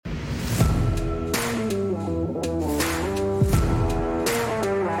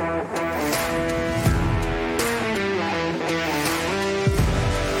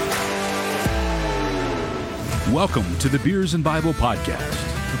Welcome to the Beers and Bible Podcast,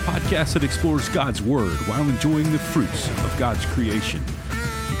 a podcast that explores God's Word while enjoying the fruits of God's creation.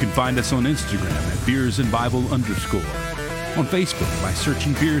 You can find us on Instagram at Beers and Bible _, on Facebook by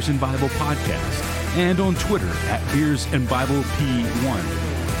searching Beers and Bible Podcast, and on Twitter at Beers and Bible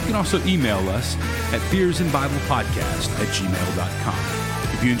P1. You can also email us at beersandbiblepodcast@gmail.com.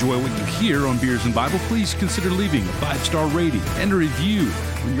 If you enjoy what you hear on Beers and Bible, please consider leaving a 5-star rating and a review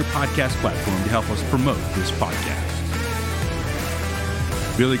on your podcast platform to help us promote this podcast.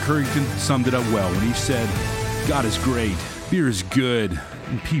 Billy Currington summed it up well when he said, God is great, beer is good,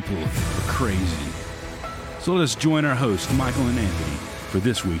 and people are crazy. So let us join our hosts, Michael and Anthony, for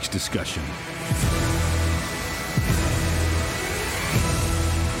this week's discussion.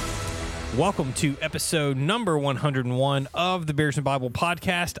 Welcome to episode number 101 of the Beers and Bible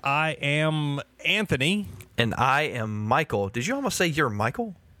Podcast. I am Anthony. And I am Michael. Did you almost say you're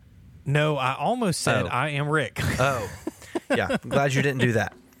Michael? No, I almost said I am Rick. Oh, yeah. I'm glad you didn't do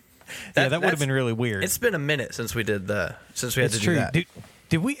that. That would have been really weird. It's been a minute since we had to do that.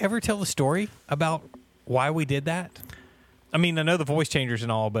 Did we ever tell the story about why we did that? I mean, I know the voice changers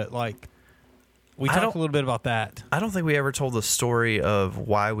and all, but like, we talked a little bit about that. I don't think we ever told the story of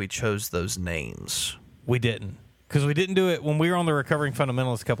why we chose those names. We didn't. Because we didn't do it when we were on the Recovering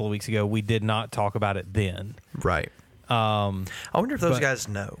Fundamentalists a couple of weeks ago. We did not talk about it then. Right. I wonder if those guys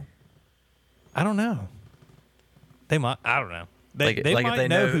know. I don't know. They might. I don't know. They if might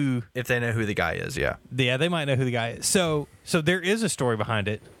know who. If they know who the guy is, yeah. Yeah, they might know who the guy is. So there is a story behind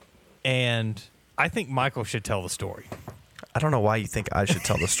it, and I think Michael should tell the story. I don't know why you think I should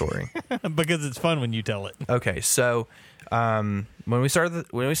tell the story. Because it's fun when you tell it. Okay, so when we started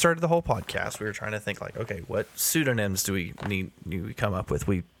the whole podcast, we were trying to think like, okay, what pseudonyms do we need to come up with?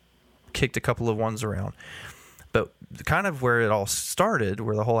 We kicked a couple of ones around, but kind of where it all started,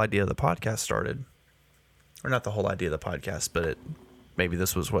 where the whole idea of the podcast started, or not the whole idea of the podcast, but maybe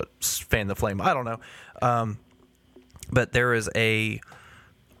this was what fanned the flame. I don't know. But there is I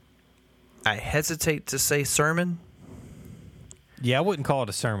hesitate to say sermon. Yeah, I wouldn't call it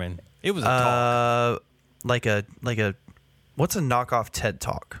a sermon. It was a talk. Like a what's a knockoff TED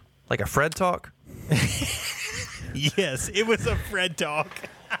Talk? Like a Fred Talk? Yes, it was a Fred Talk.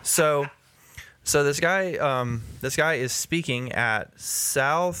 So this guy is speaking at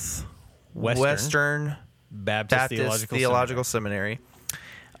Southwestern Baptist Theological Seminary.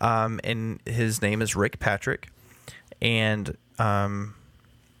 And his name is Rick Patrick. And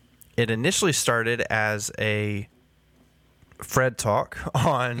it initially started as a Fred Talk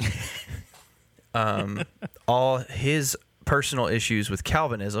on all his personal issues with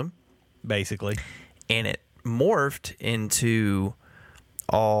Calvinism, basically, and it morphed into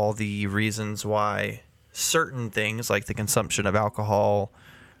all the reasons why certain things like the consumption of alcohol,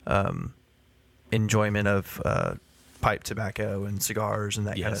 enjoyment of pipe tobacco and cigars and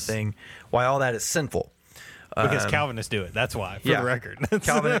that kind of thing, why all that is sinful. Because Calvinists do it. That's why, for the record.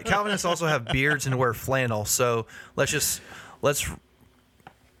 Calvinists also have beards and wear flannel. So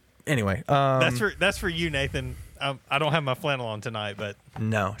anyway. That's for you, Nathan. I don't have my flannel on tonight, but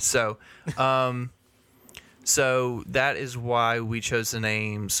no. So that is why we chose the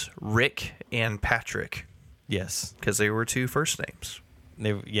names Rick and Patrick. Yes, because they were two first names.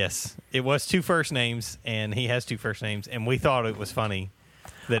 Yes, it was two first names, and he has two first names, and we thought it was funny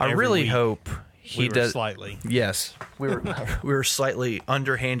that I really hope he does slightly. Yes, we were slightly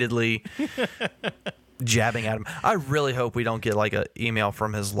underhandedly jabbing at him. I really hope we don't get like an email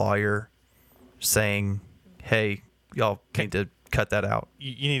from his lawyer saying, "Hey, y'all need to cut that out."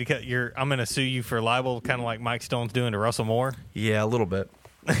 You need to cut I'm going to sue you for libel, kind of like Mike Stone's doing to Russell Moore. Yeah, a little bit.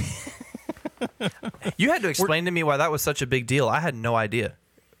 You had to explain to me why that was such a big deal. I had no idea.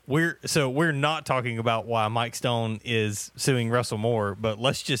 We're not talking about why Mike Stone is suing Russell Moore, but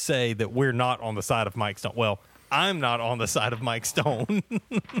let's just say that we're not on the side of Mike Stone. Well, I'm not on the side of Mike Stone.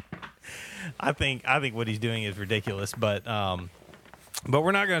 I think what he's doing is ridiculous, but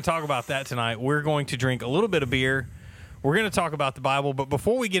we're not going to talk about that tonight. We're going to drink a little bit of beer. We're going to talk about the Bible, but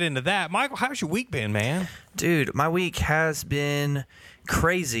before we get into that, Michael, how's your week been, man? Dude, my week has been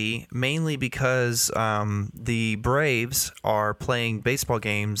crazy, mainly because the Braves are playing baseball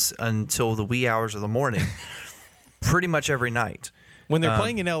games until the wee hours of the morning, pretty much every night. When they're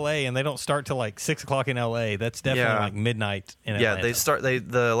playing in L.A. and they don't start till like 6 o'clock in L.A., that's definitely like midnight in Atlanta. Yeah, this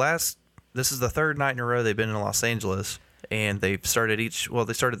is the third night in a row they've been in Los Angeles, and they started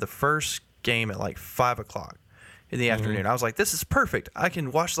the first game at like 5 o'clock in the afternoon. I was like, this is perfect. I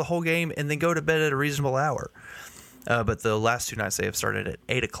can watch the whole game and then go to bed at a reasonable hour. But the last two nights they have started at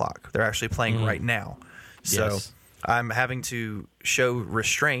 8 o'clock. They're actually playing right now. So I'm having to show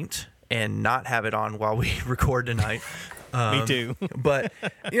restraint and not have it on while we record tonight. Me too. But,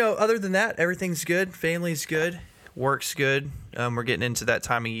 other than that, everything's good. Family's good. Work's good. We're getting into that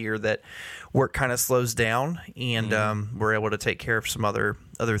time of year that work kind of slows down, and we're able to take care of some other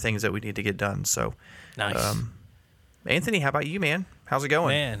things that we need to get done. So, Nice. Anthony, how about you, man? How's it going?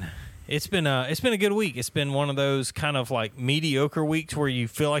 Man, it's been a good week. It's been one of those kind of like mediocre weeks where you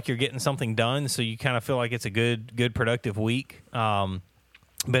feel like you're getting something done, so you kind of feel like it's a good productive week.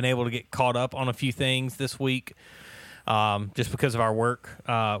 Been able to get caught up on a few things this week. Just because of our work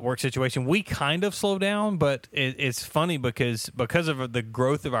situation, we kind of slow down, but it's funny because of the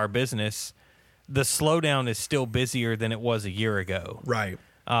growth of our business, the slowdown is still busier than it was a year ago. Right.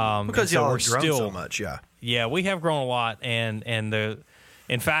 Because y'all have grown so much, yeah. Yeah, we have grown a lot, and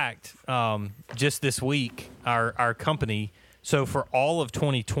in fact, just this week, our company. So for all of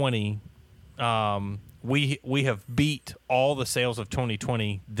 2020, we have beat all the sales of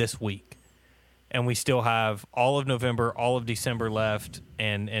 2020 this week. And we still have all of November, all of December left,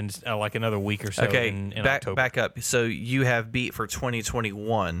 and like another week or so in October. Back up. So you have beat for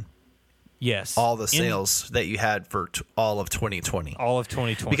 2021. Yes. All the sales that you had for all of 2020. All of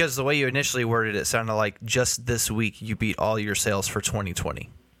 2020. Because the way you initially worded it sounded like just this week you beat all your sales for 2020.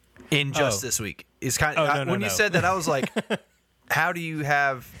 In just this week. It's kind of, when you said that, I was like, how do you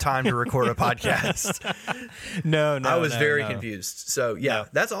have time to record a podcast? No. I was very confused. So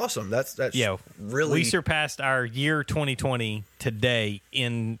that's awesome. That's really. We surpassed our year 2020 today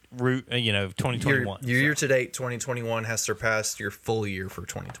in 2021. Your year to date 2021 has surpassed your full year for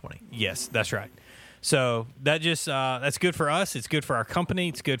 2020. Yes, that's right. So that just that's good for us. It's good for our company.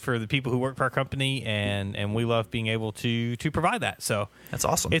 It's good for the people who work for our company, and we love being able to provide that. So that's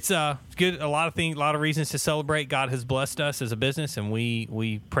awesome. It's good. A lot of reasons to celebrate. God has blessed us as a business, and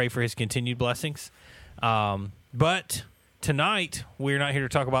we pray for His continued blessings. But tonight we're not here to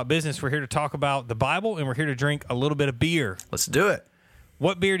talk about business. We're here to talk about the Bible, and we're here to drink a little bit of beer. Let's do it.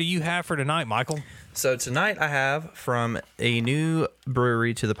 What beer do you have for tonight, Michael? So tonight I have from a new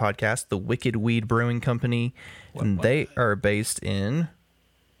brewery to the podcast, the Wicked Weed Brewing Company. And they are based in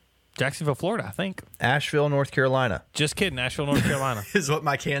Jacksonville, Florida, I think. Asheville, North Carolina. Just kidding. Asheville, North Carolina. Is what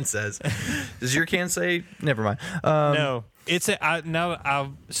my can says. Does your can say? Never mind. No. It's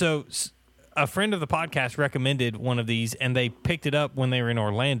so a friend of the podcast recommended one of these, and they picked it up when they were in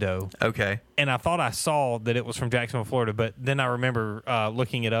Orlando. Okay. And I thought I saw that it was from Jacksonville, Florida, but then I remember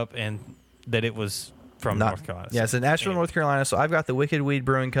looking it up and that it was from North Carolina. Yeah, it's in Asheville, North Carolina. So I've got the Wicked Weed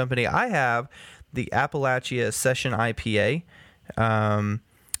Brewing Company. I have the Appalachia Session IPA, and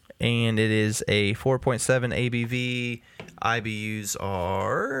it is a 4.7 ABV. IBUs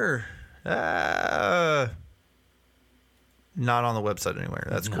are not on the website anywhere.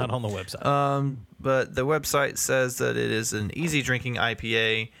 That's cool. Not on the website. But the website says that it is an easy drinking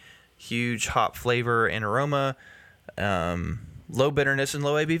IPA, huge hop flavor and aroma, low bitterness and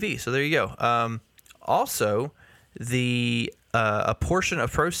low ABV. So there you go. Also, a portion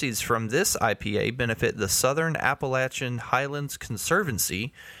of proceeds from this IPA benefit the Southern Appalachian Highlands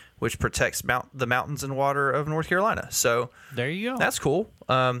Conservancy, which protects the mountains and water of North Carolina. So there you go. That's cool.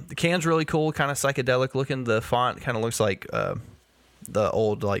 The can's really cool, kind of psychedelic looking. The font kind of looks like the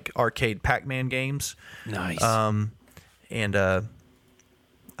old like arcade Pac-Man games. Nice. And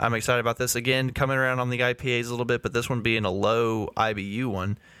I'm excited about this. Again, coming around on the IPAs a little bit, but this one being a low IBU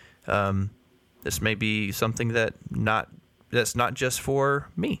one, this may be something that's not just for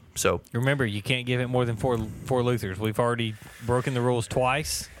me. So remember, you can't give it more than four Luthers. We've already broken the rules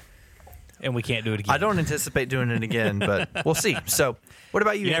twice, and we can't do it again. I don't anticipate doing it again, but we'll see. So what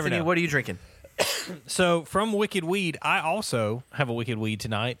about you, Anthony? What are you drinking? So from Wicked Weed, I also have a Wicked Weed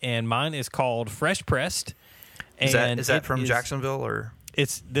tonight, and mine is called Fresh Pressed. Is that from Jacksonville or?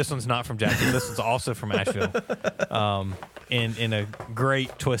 This one's not from Jacksonville. This one's also from Asheville. In a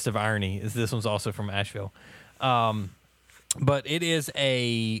great twist of irony, this one's also from Asheville. But it is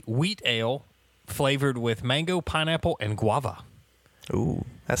a wheat ale flavored with mango, pineapple, and guava. Ooh,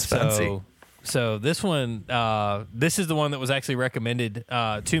 that's fancy. So this one, this is the one that was actually recommended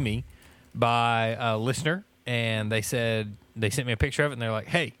to me by a listener, and they sent me a picture of it, and they're like,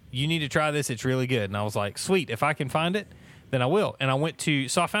 "Hey, you need to try this. It's really good." And I was like, "Sweet, if I can find it, then I will." And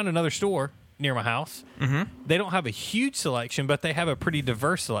I found another store near my house. Mm-hmm. They don't have a huge selection, but they have a pretty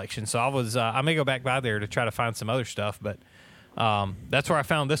diverse selection. So I may go back by there to try to find some other stuff, but that's where I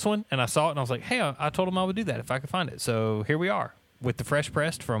found this one, and I saw it, and I was like, "Hey, I told them I would do that if I could find it." So here we are with the Fresh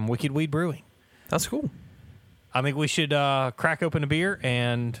Pressed from Wicked Weed Brewing. That's cool. I think we should crack open a beer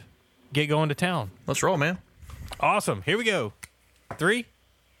and get going to town. Let's roll, man. Awesome. Here we go. 3,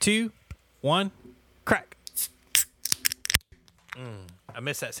 2, 1, crack. I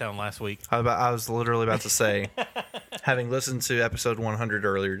missed that sound last week. I was literally about to say, having listened to episode 100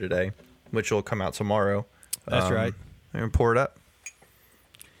 earlier today, which will come out tomorrow. That's right. I'm gonna pour it up.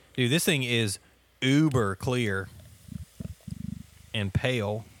 Dude, this thing is uber clear and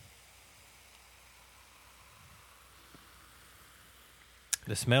pale.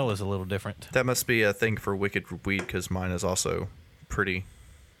 The smell is a little different. That must be a thing for Wicked Weed because mine is also pretty.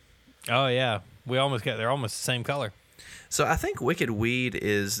 Oh yeah, they're almost the same color. So I think Wicked Weed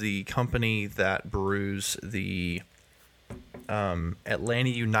is the company that brews the Atlanta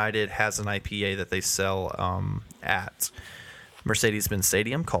United has an IPA that they sell at Mercedes-Benz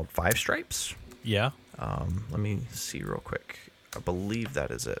Stadium called Five Stripes. Yeah. Let me see real quick. I believe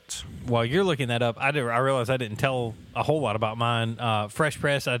that is it. While you're looking that up, I realized I didn't tell a whole lot about mine. Fresh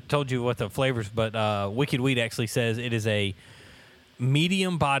Press, I told you what the flavors, but Wicked Weed actually says it is a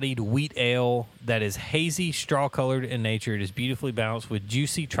medium-bodied wheat ale that is hazy, straw-colored in nature. It is beautifully balanced with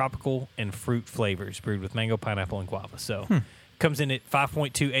juicy, tropical, and fruit flavors, brewed with mango, pineapple, and guava. So, comes in at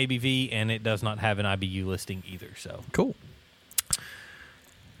 5.2 ABV, and it does not have an IBU listing either. So, Cool.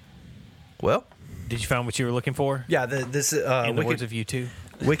 Well, did you find what you were looking for? yeah, this In the words of you two.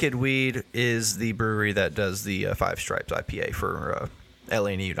 Wicked Weed is the brewery that does the Five Stripes IPA for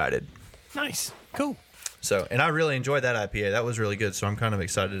Atlanta United. Nice, cool. So, and I really enjoyed that IPA. That was really good. So I'm kind of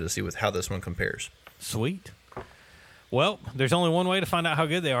excited to see how this one compares. Sweet. Well, there's only one way to find out how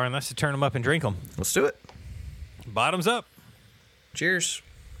good they are, and that's to turn them up and drink them. Let's do it. Bottoms up. Cheers.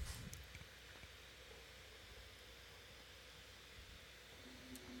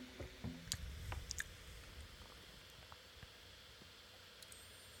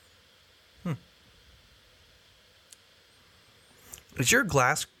 Is your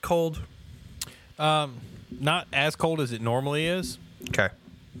glass cold? Not as cold as it normally is. Okay.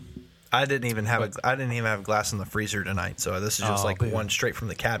 I didn't even have a glass in the freezer tonight, so this is just Oh, one straight from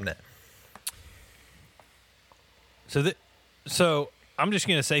the cabinet. So I'm just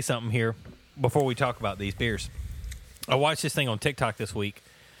going to say something here before we talk about these beers. I watched this thing on TikTok this week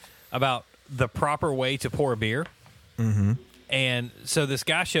about the proper way to pour a beer. Mm-hmm. And so this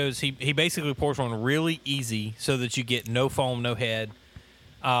guy shows he basically pours one really easy so that you get no foam, no head.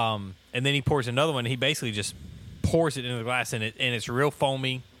 And then he pours another one. He basically just pours it into the glass, and it's real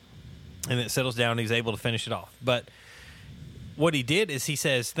foamy, and it settles down. And he's able to finish it off. But what he did is he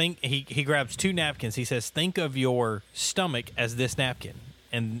says, he grabs two napkins. He says, think of your stomach as this napkin,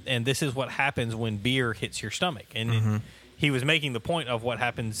 and this is what happens when beer hits your stomach. And he was making the point of what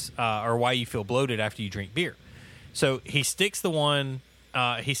happens or why you feel bloated after you drink beer. So he sticks them in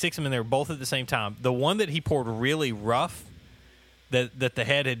there both at the same time. The one that he poured really rough, that the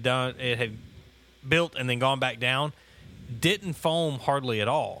head had built and then gone back down, didn't foam hardly at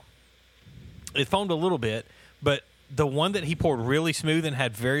all. It foamed a little bit, but the one that he poured really smooth and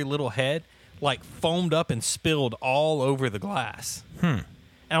had very little head, like foamed up and spilled all over the glass. And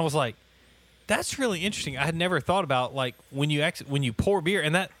I was like, that's really interesting. I had never thought about like when you pour beer,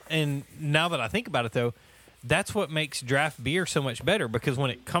 and now that I think about it though, that's what makes draft beer so much better, because when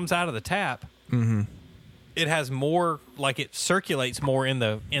it comes out of the tap, it has more, like it circulates more in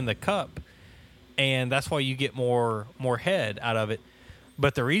the cup, and that's why you get more head out of it.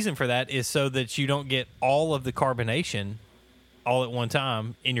 But the reason for that is so that you don't get all of the carbonation all at one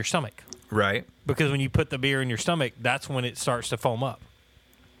time in your stomach. Right. Because when you put the beer in your stomach, that's when it starts to foam up.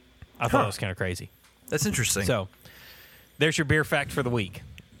 I thought it was kind of crazy. That's interesting. So there's your beer fact for the week.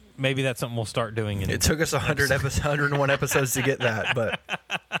 Maybe that's something we'll start doing. It took us 101 episodes to get that, but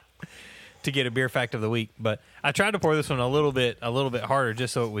to get a beer fact of the week. But I tried to pour this one a little bit harder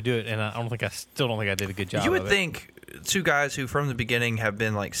just so it would do it, and I still don't think I did a good job. You would think two guys who from the beginning have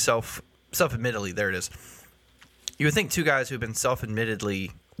been like self-admittedly, there it is. You would think two guys who've been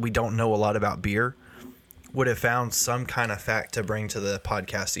self-admittedly, we don't know a lot about beer, would have found some kind of fact to bring to the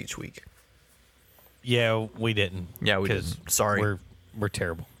podcast each week. Yeah, we didn't. Yeah, we didn't. Sorry. We're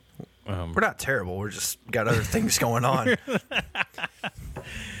terrible. We're not terrible. We're just got other things going on.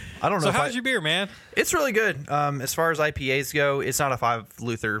 I don't know. So how's your beer, man? It's really good. As far as IPAs go, it's not a 5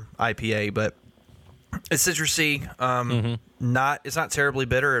 Luther IPA, but it's citrusy. It's not terribly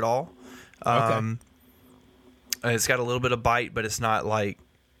bitter at all. Okay. It's got a little bit of bite, but it's not like,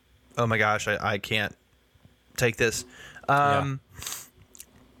 oh my gosh, I can't take this. I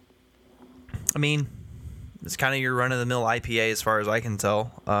mean, it's kind of your run-of-the-mill IPA as far as I can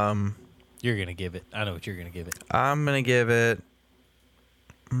tell. You're going to give it. I know what you're going to give it. I'm going to give it...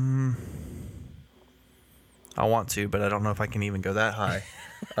 I want to, but I don't know if I can even go that high.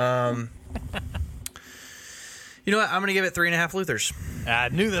 You know what? I'm going to give it 3.5 Luthers. I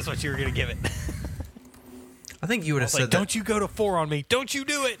knew that's what you were going to give it. I think you would have It's said like, that. don't you go to 4 on me. Don't you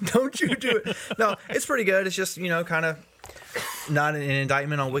do it. Don't you do it. No, it's pretty good. It's just, kind of not an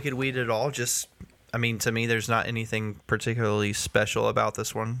indictment on Wicked Weed at all. Just, to me, there's not anything particularly special about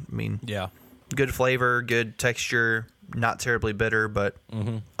this one. Yeah. Good flavor, good texture, not terribly bitter, but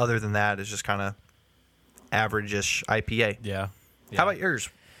other than that, it's just kind of average-ish IPA. Yeah. How about yours?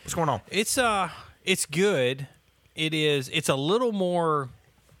 What's going on? It's good. It's a little more,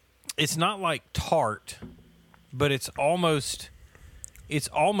 it's not like tart, but it's almost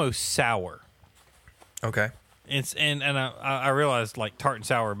sour. Okay. And I realized like tart and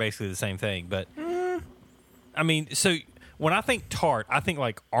sour are basically the same thing, but so when I think tart, I think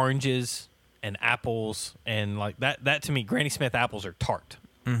like oranges and apples and like that to me, Granny Smith apples are tart.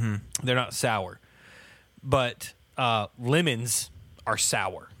 Mm-hmm. They're not sour, but lemons are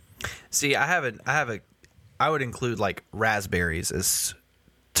sour. See, I would include like raspberries as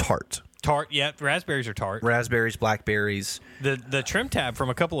tart. Tart, yeah, raspberries are tart. Raspberries, blackberries. The trim tab from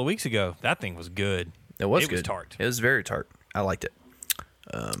a couple of weeks ago, that thing was good. It was good. It was tart. It was very tart. I liked it.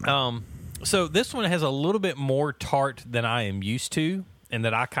 So this one has a little bit more tart than I am used to, and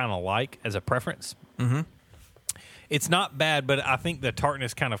that I kind of like as a preference. Mm-hmm. It's not bad, but I think the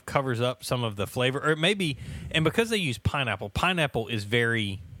tartness kind of covers up some of the flavor, or maybe, and because they use pineapple is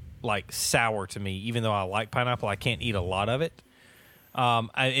very like sour to me. Even though I like pineapple, I can't eat a lot of it.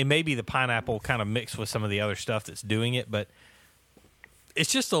 It may be the pineapple kind of mixed with some of the other stuff that's doing it, but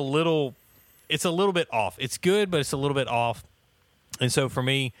it's just a little bit off. It's good, but it's a little bit off. And so for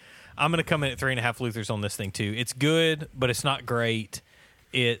me, I'm going to come in at 3.5 Luthers on this thing too. It's good, but it's not great.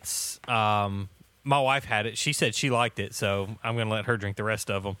 It's, my wife had it. She said she liked it, so I'm going to let her drink the rest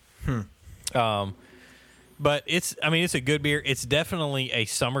of them. But it's a good beer. It's definitely a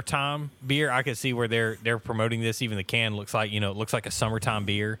summertime beer. I could see where they're promoting this. Even the can looks like, it looks like a summertime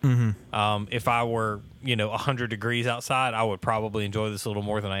beer. Mm-hmm. If I were, 100 degrees outside, I would probably enjoy this a little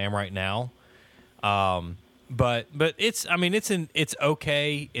more than I am right now. But it's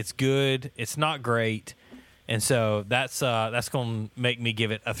okay. It's good. It's not great. And so that's going to make me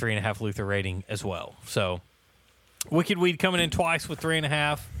give it a 3.5 Luther rating as well. So Wicked Weed coming in twice with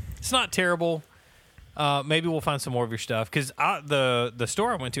 3.5. It's not terrible. Maybe we'll find some more of your stuff because the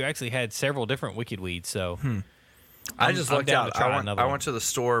store I went to actually had several different Wicked Weeds. So I just looked out. I one. went to the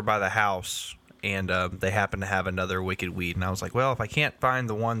store by the house, and they happened to have another Wicked Weed, and I was like, well, if I can't find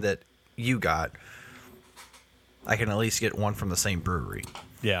the one that you got, I can at least get one from the same brewery.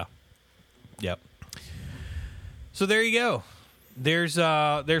 Yeah. Yep. So there you go. There's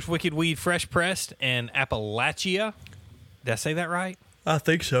Wicked Weed Fresh Pressed and Appalachia. Did I say that right? I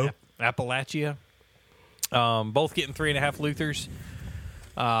think so. Appalachia. Both getting 3.5 Luthers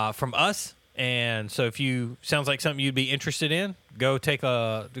from us. And so if sounds like something you'd be interested in, go take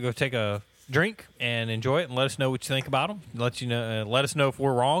a drink and enjoy it and let us know what you think about them. Let us know if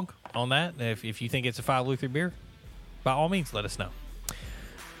we're wrong on that. If you think it's a 5 Luther beer, by all means, let us know.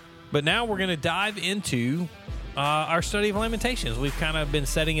 But now we're going to dive into our study of Lamentations. We've kind of been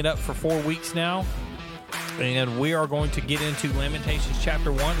setting it up for 4 weeks now, and we are going to get into Lamentations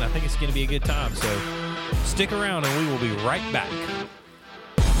chapter 1, and I think it's going to be a good time. So stick around, and we will be right back.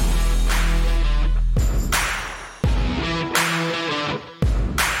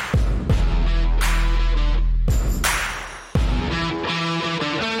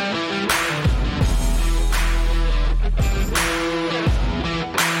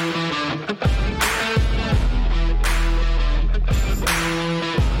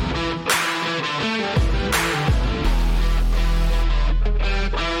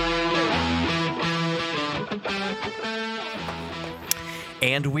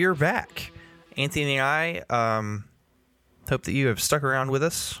 And we're back. Anthony and I hope that you have stuck around with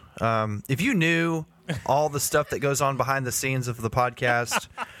us. If you knew all the stuff that goes on behind the scenes of the podcast,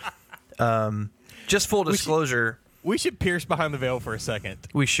 just full disclosure. We should pierce behind the veil for a second.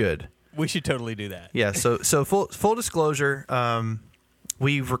 We should. We should totally do that. Yeah, so full disclosure,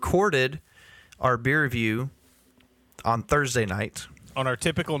 we recorded our beer review on Thursday night. On our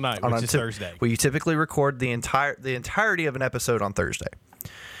typical night, which is Thursday. We typically record the entirety of an episode on Thursday.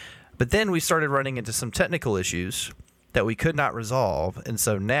 But then we started running into some technical issues that we could not resolve, and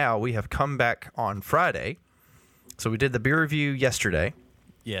so now we have come back on Friday. So we did the beer review yesterday.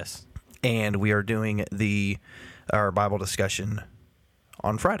 Yes. And we are doing our Bible discussion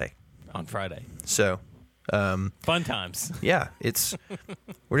on Friday. On Friday. So fun times. Yeah,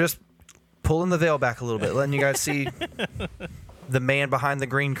 we're just pulling the veil back a little bit, letting you guys see the man behind the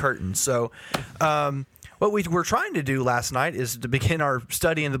green curtain. So what we were trying to do last night is to begin our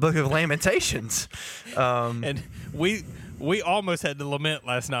study in the book of Lamentations. And we We almost had to lament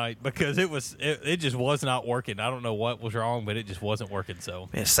last night because it just was not working. I don't know what was wrong, but it just wasn't working. So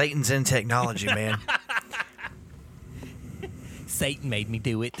Man, Satan's in technology, man. Satan made me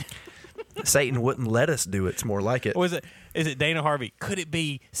do it. Satan wouldn't let us do it. It's more like it. Was it? Is it Dana Harvey? Could it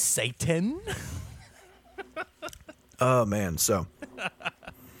be Satan? Oh man, so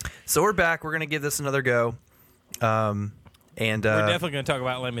we're back. We're gonna give this another go. And we're definitely going to talk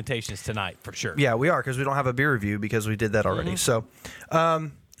about Lamentations tonight for sure. Yeah, we are, because we don't have a beer review because we did that already. So, all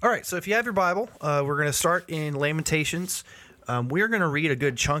right. So if you have your Bible, we're going to start in Lamentations. We are going to read a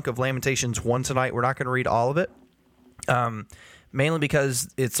good chunk of Lamentations 1 tonight. We're not going to read all of it, mainly because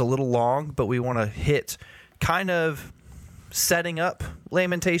it's a little long, but we want to hit kind of setting up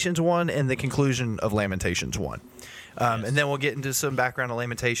Lamentations 1 and the conclusion of Lamentations 1. And then we'll get into some background of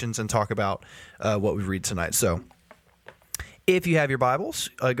Lamentations and talk about what we read tonight. So if you have your Bibles,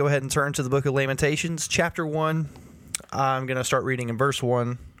 go ahead and turn to the book of Lamentations, chapter 1. I'm going to start reading in verse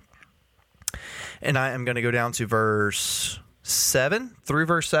 1. And I am going to go down to verse 7, through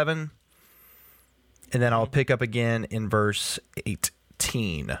verse 7. And then I'll pick up again in verse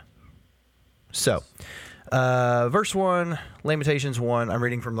 18. So, verse 1, Lamentations 1. I'm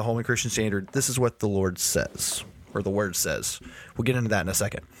reading from the Holman Christian Standard. This is what the Lord says, or the Word says. We'll get into that in a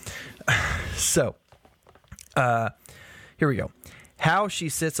second. So, here we go. How she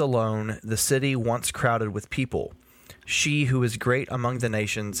sits alone, the city once crowded with people. She who is great among the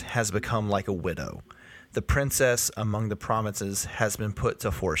nations has become like a widow. The princess among the provinces has been put to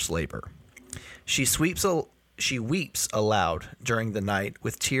forced labor. She weeps aloud during the night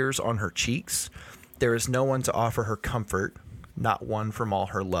with tears on her cheeks. There is no one to offer her comfort, not one from all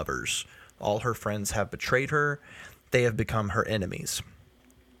her lovers. All her friends have betrayed her. They have become her enemies.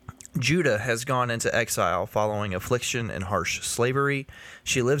 Judah has gone into exile following affliction and harsh slavery.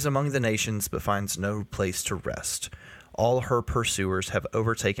 She lives among the nations but finds no place to rest. All her pursuers have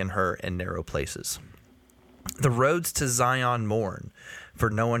overtaken her in narrow places. The roads to Zion mourn, for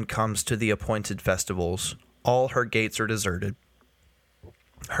no one comes to the appointed festivals. All her gates are deserted.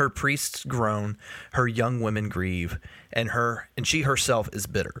 Her priests groan, her young women grieve, and she herself is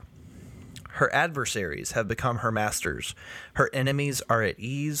bitter. Her adversaries have become her masters. Her enemies are at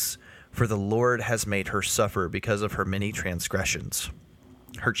ease, for the Lord has made her suffer because of her many transgressions.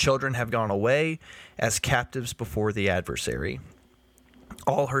 Her children have gone away as captives before the adversary.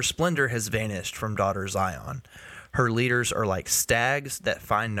 All her splendor has vanished from daughter Zion. Her leaders are like stags that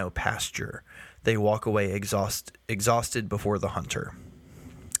find no pasture. They walk away exhausted before the hunter.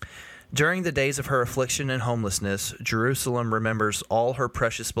 During the days of her affliction and homelessness, Jerusalem remembers all her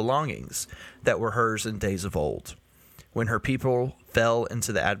precious belongings that were hers in days of old. When her people fell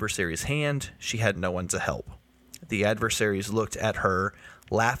into the adversary's hand, she had no one to help. The adversaries looked at her,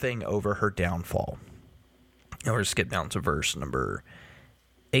 laughing over her downfall. And we're going to skip down to verse number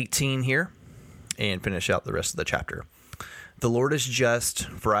 18 here and finish out the rest of the chapter. The Lord is just,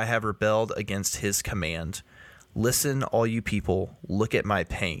 for I have rebelled against his command. Listen, all you people, look at my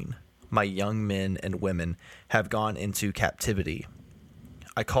pain. My young men and women have gone into captivity.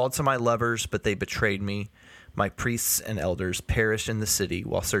 I called to my lovers, but they betrayed me. My priests and elders perished in the city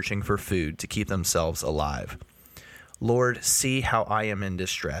while searching for food to keep themselves alive. Lord, see how I am in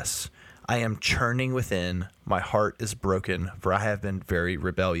distress. I am churning within. My heart is broken, for I have been very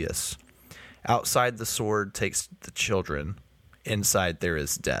rebellious. Outside the sword takes the children. Inside there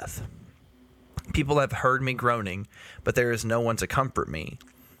is death. People have heard me groaning, but there is no one to comfort me.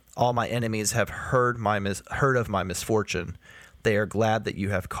 All my enemies have heard of my misfortune. They are glad that you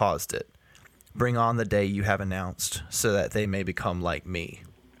have caused it. Bring on the day you have announced, so that they may become like me.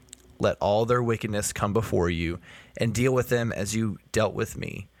 Let all their wickedness come before you, and deal with them as you dealt with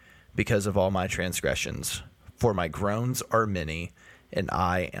me, because of all my transgressions. For my groans are many, and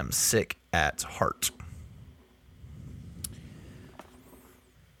I am sick at heart.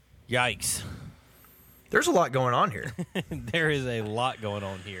 Yikes. There's a lot going on here. There is a lot going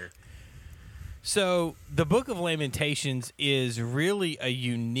on here. So the Book of Lamentations is really a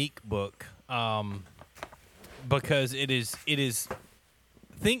unique book because it is.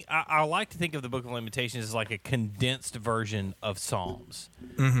 I like to think of the Book of Lamentations as like a condensed version of Psalms.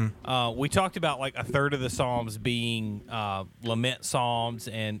 Mm-hmm. We talked about like a third of the Psalms being lament Psalms,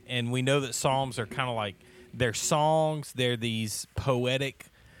 and we know that Psalms are kind of like they're songs. They're these poetic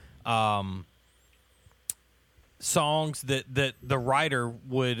songs that the writer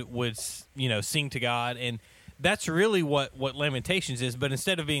would sing to God, and that's really what Lamentations is. But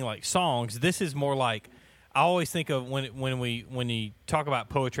instead of being like songs, this is more like, I always think of when you talk about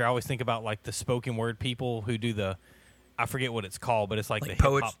poetry, I always think about like the spoken word people who do I forget what it's called, but it's like the hip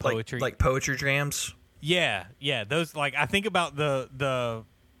hop poetry, like poetry jams. Yeah. Those, like, I think about the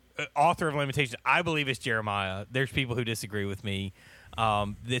author of Lamentations. I believe it's Jeremiah. There's people who disagree with me.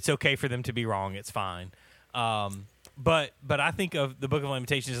 It's okay for them to be wrong. It's fine. But I think of the Book of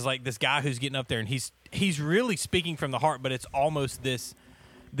Lamentations as like this guy who's getting up there and he's really speaking from the heart, but it's almost this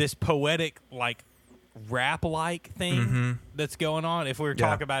poetic, like, rap-like thing that's going on, if we were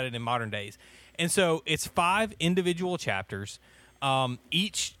talking about it in modern days. And so it's 5 individual chapters.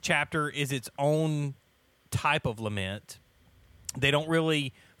 Each chapter is its own type of lament. They don't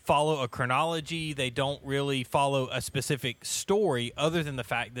really follow a chronology. They don't really follow a specific story, other than the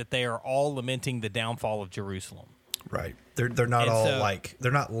fact that they are all lamenting the downfall of Jerusalem. Right. They're not And all so- like,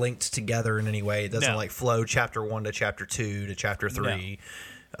 they're not linked together in any way. It doesn't No. like flow chapter 1 to chapter 2 to chapter 3.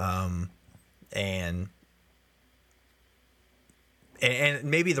 And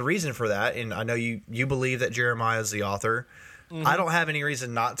maybe the reason for that, and I know you believe that Jeremiah is the author. I don't have any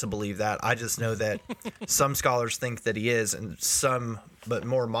reason not to believe that. I just know that some scholars think that he is, and some, but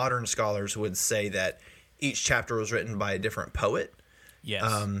more modern scholars would say that each chapter was written by a different poet.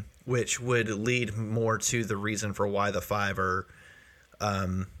 Yes. Which would lead more to the reason for why the 5 are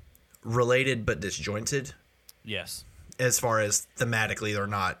related but disjointed. Yes. As far as thematically, they're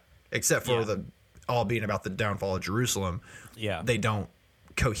not, except for Yeah. the all being about the downfall of Jerusalem. Yeah. They don't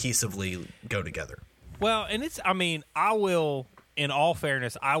cohesively go together. Well, and it's, I mean, I will, in all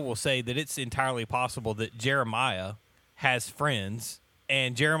fairness, I will say that it's entirely possible that Jeremiah has friends,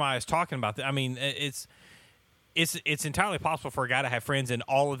 and Jeremiah is talking about that. I mean, it's entirely possible for a guy to have friends and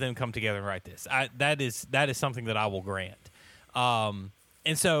all of them come together and write this. That is something that I will grant. And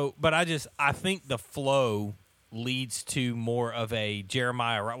so, but I think the flow leads to more of a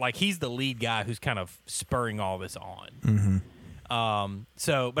Jeremiah, like he's the lead guy who's kind of spurring all this on.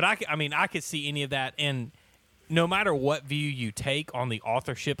 So, but I mean, I could see any of that, and no matter what view you take on the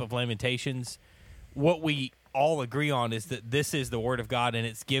authorship of Lamentations, what we all agree on is that this is the Word of God, and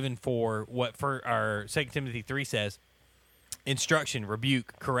it's given for what for our 2 Timothy 3 says, instruction,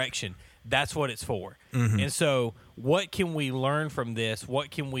 rebuke, correction. That's what it's for. And so what can we learn from this?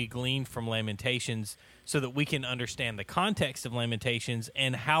 What can we glean from Lamentations so that we can understand the context of Lamentations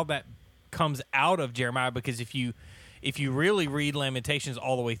and how that comes out of Jeremiah? Because if you really read Lamentations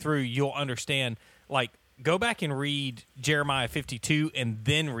all the way through, you'll understand, like, go back and read Jeremiah 52 and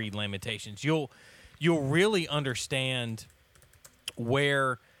then read Lamentations. You'll really understand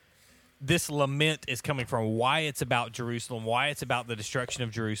where this lament is coming from, why it's about Jerusalem, why it's about the destruction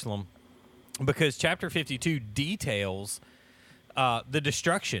of Jerusalem. Because chapter 52 details the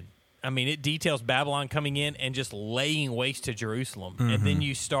destruction. I mean, it details Babylon coming in and just laying waste to Jerusalem. And then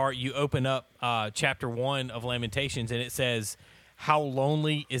you open up chapter 1 of Lamentations, and it says, how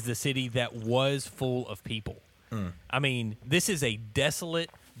lonely is the city that was full of people. I mean, this is a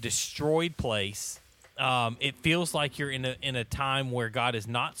desolate, destroyed place. It feels like you're in a time where God is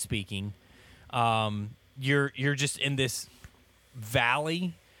not speaking. You're just in this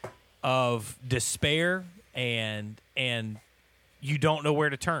valley of despair, and you don't know where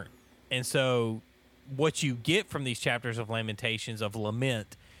to turn. And so what you get from these chapters of Lamentations, of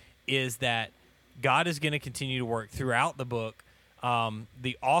lament, is that God is going to continue to work throughout the book.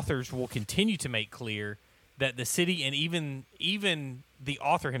 The authors will continue to make clear that the city and even the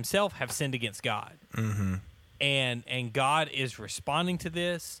author himself have sinned against God. And God is responding to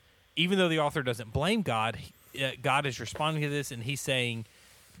this. Even though the author doesn't blame God, God is responding to this, and he's saying,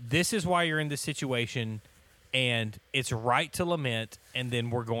 this is why you're in this situation, and it's right to lament, and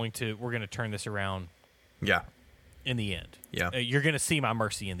then we're going to turn this around. Yeah. In the end. Yeah. You're going to see my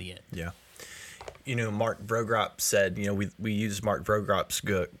mercy in the end. Yeah. You know, Mark Vrogrop said, you know, we use Mark Vrogrop's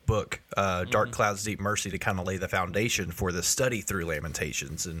book, Dark Clouds, Deep Mercy, to kind of lay the foundation for the study through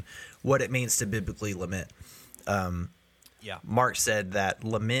Lamentations and what it means to biblically lament. Mark said that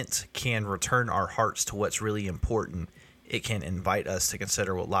lament can return our hearts to what's really important. It can invite us to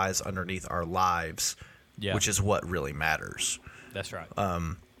consider what lies underneath our lives, which is what really matters. That's right.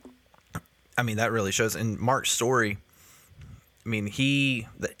 I mean, that really shows in Mark's story. I mean,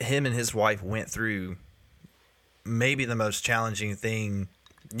 him and his wife went through maybe the most challenging thing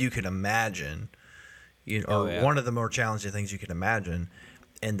you could imagine, one of the more challenging things you could imagine,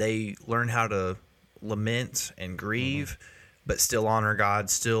 and they learned how to lament and grieve, but still honor God,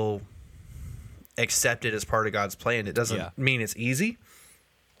 still accept it as part of God's plan. It doesn't mean it's easy.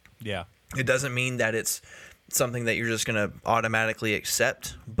 Yeah. It doesn't mean that it's something that you're just going to automatically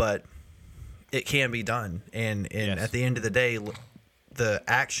accept, but it can be done. And at the end of the day, the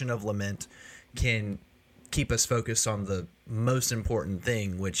action of lament can keep us focused on the most important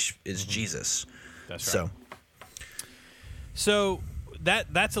thing, which is Jesus. That's right. So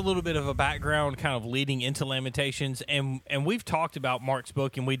that's a little bit of a background, kind of leading into Lamentations, and we've talked about Mark's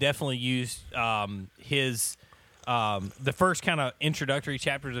book, and we definitely used his the first kind of introductory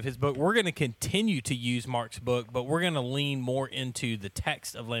chapters of his book. We're going to continue to use Mark's book, but we're going to lean more into the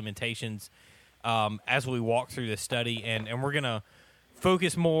text of Lamentations as we walk through this study, and we're going to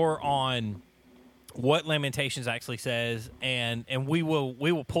focus more on what Lamentations actually says, and we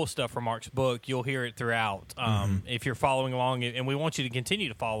will pull stuff from Mark's book. You'll hear it throughout if you're following along, and we want you to continue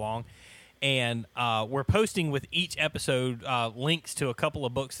to follow along. And we're posting with each episode links to a couple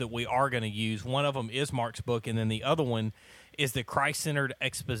of books that we are going to use. One of them is Mark's book, and then the other one is the Christ-centered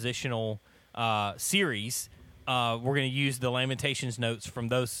expositional series. We're going to use the Lamentations notes from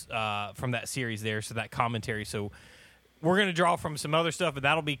those from that series there, so that commentary. So we're going to draw from some other stuff, but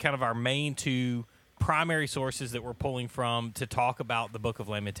that'll be kind of our main two primary sources that we're pulling from to talk about the book of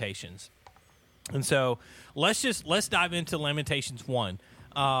Lamentations. And so let's dive into Lamentations 1.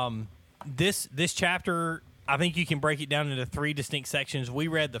 This chapter, I think you can break it down into three distinct sections. We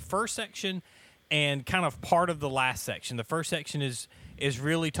read the first section and kind of part of the last section. The first section is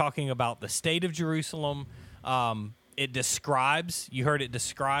really talking about the state of Jerusalem. It describes, you heard it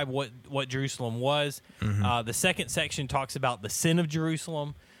describe what Jerusalem was. The second section talks about the sin of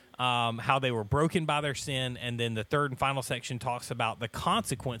Jerusalem, how they were broken by their sin, and then the third and final section talks about the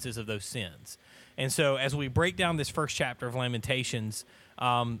consequences of those sins. And so as we break down this first chapter of Lamentations,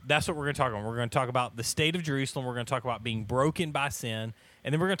 that's what we're going to talk about. We're going to talk about the state of Jerusalem. We're going to talk about being broken by sin,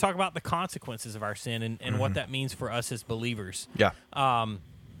 and then we're going to talk about the consequences of our sin and what that means for us as believers. Yeah.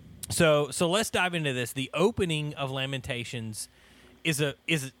 So let's dive into this. The opening of Lamentations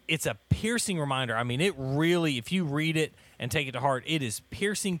it's a piercing reminder. I mean, it really, if you read it and take it to heart, it is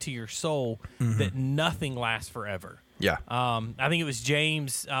piercing to your soul that nothing lasts forever. Yeah. I think it was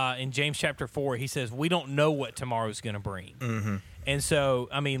James in James chapter 4. He says, "We don't know what tomorrow's going to bring." And so,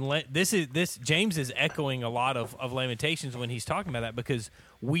 I mean, James is echoing a lot of Lamentations when he's talking about that, because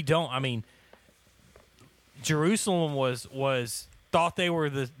we don't. I mean, Jerusalem was thought they were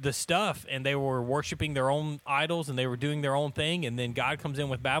the stuff, and they were worshiping their own idols, and they were doing their own thing, and then God comes in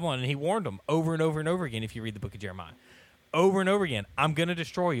with Babylon, and he warned them over and over and over again. If you read the book of Jeremiah, over and over again, I'm going to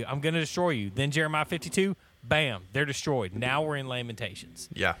destroy you. I'm going to destroy you. Then Jeremiah 52, bam, they're destroyed. Now we're in Lamentations.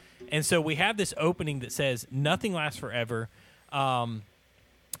 Yeah. And so we have this opening that says nothing lasts forever,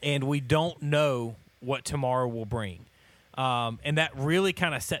 and we don't know what tomorrow will bring. And that really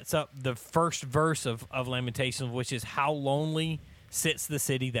kind of sets up the first verse of Lamentations, which is how lonely sits the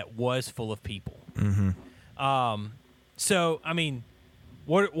city that was full of people. So, I mean,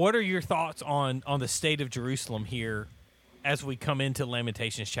 what are your thoughts on the state of Jerusalem here as we come into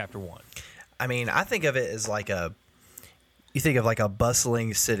Lamentations chapter 1? I mean, I think of it as you think of like a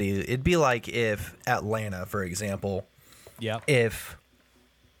bustling city. It'd be like if Atlanta, for example, if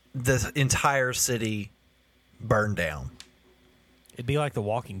the entire city burned down. It'd be like The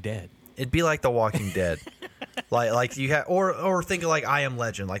Walking Dead. It'd be like The Walking Dead. like you have, or think of like I Am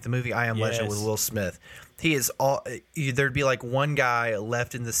Legend, like the movie I Am Legend with Will Smith. He is all. There'd be like one guy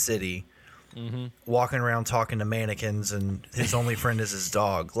left in the city, walking around talking to mannequins, and his only friend is his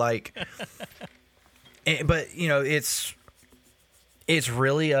dog. Like, but you know, it's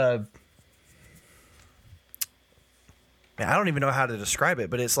really a. I don't even know how to describe it,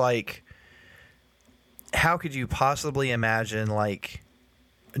 but it's like, how could you possibly imagine like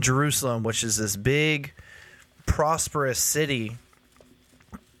Jerusalem, which is this big, prosperous city,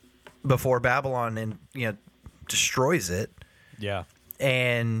 before Babylon and destroys it? Yeah.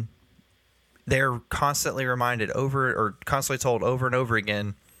 And they're constantly reminded constantly told over and over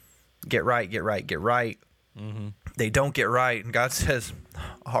again, get right, get right, get right. They don't get right, and God says,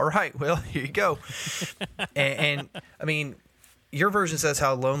 all right, well, here you go. and I mean, your version says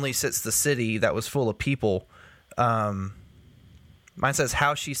how lonely sits the city that was full of people. Mine says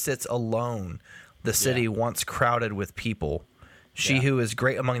how she sits alone, the city once crowded with people. She who is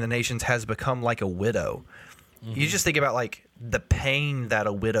great among the nations has become like a widow. You just think about like the pain that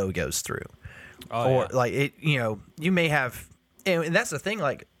a widow goes through. Like it, you may have, and that's the thing,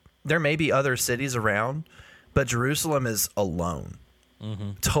 like there may be other cities around, but Jerusalem is alone.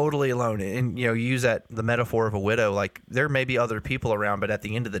 Totally alone. And you use the metaphor of a widow, like there may be other people around, but at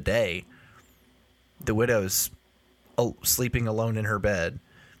the end of the day, the widow's sleeping alone in her bed.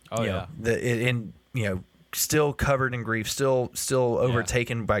 Still covered in grief, still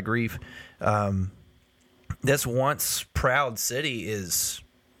overtaken by grief. This once proud city is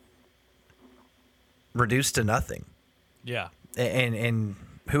reduced to nothing. Yeah. And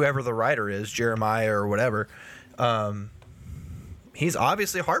whoever the writer is, Jeremiah or whatever, he's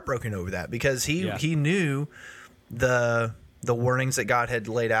obviously heartbroken over that, because he knew the the warnings that God had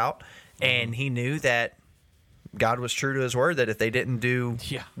laid out, and he knew that God was true to his word, that if they didn't do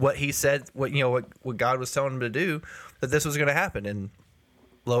what he said, what God was telling them to do, that this was going to happen. And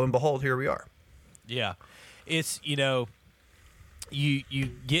lo and behold, here we are. Yeah. It's, you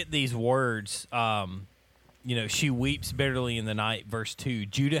get these words, she weeps bitterly in the night, verse 2.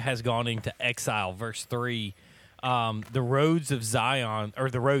 Judah has gone into exile, verse 3. The roads of Zion, or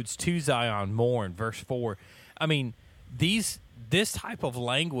the roads to Zion mourn, verse 4. I mean, this type of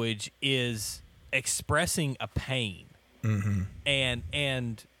language is expressing a pain,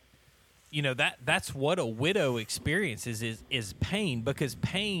 and that's what a widow experiences is pain, because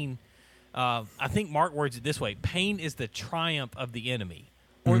pain. I think Mark words it this way: pain is the triumph of the enemy,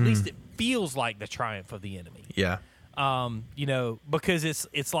 or at least it feels like the triumph of the enemy. Yeah. Because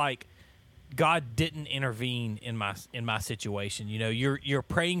it's like God didn't intervene in my situation. You're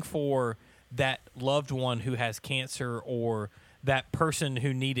praying for that loved one who has cancer, or that person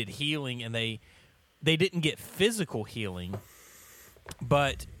who needed healing, and they didn't get physical healing.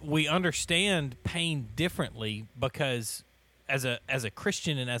 But we understand pain differently, because as a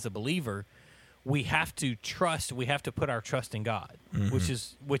Christian and as a believer, we have to put our trust in God, which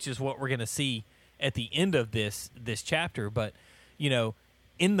is what we're going to see at the end of this chapter. But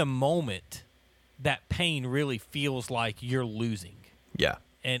in the moment, that pain really feels like you're losing. Yeah.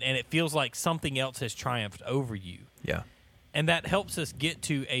 And it feels like something else has triumphed over you. Yeah. And that helps us get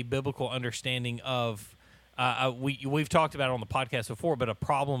to a biblical understanding of we've talked about it on the podcast before, but a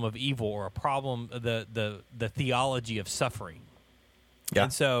problem of evil, or a problem, the theology of suffering. Yeah.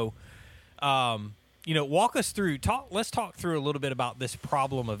 And so, walk us through. Let's talk through a little bit about this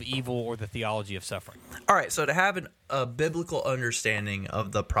problem of evil, or the theology of suffering. All right. So to have a biblical understanding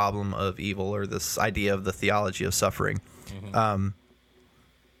of the problem of evil, or this idea of the theology of suffering,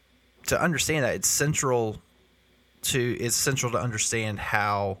 to understand that, it's central to understand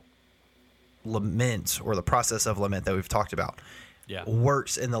how lament, or the process of lament that we've talked about,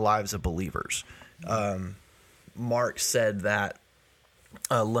 works in the lives of believers. Mark said that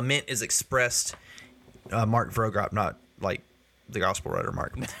lament is expressed. Mark Vroegop, not like the gospel writer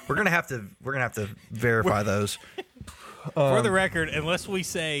Mark. We're gonna have to verify those. For the record, unless we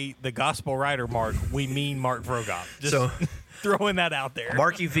say the gospel writer Mark, we mean Mark Vroegop. Just throwing that out there.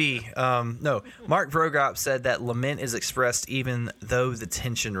 Marky V. No, Mark Vroegop said that lament is expressed even though the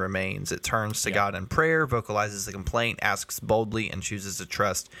tension remains. It turns to God in prayer, vocalizes the complaint, asks boldly, and chooses to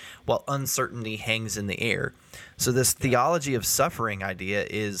trust, while uncertainty hangs in the air. So this theology of suffering idea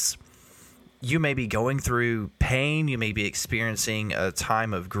is, you may be going through pain, you may be experiencing a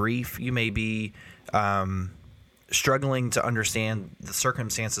time of grief, you may be struggling to understand the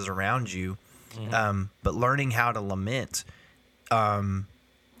circumstances around you, but learning how to lament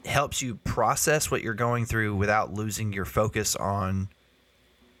helps you process what you're going through without losing your focus on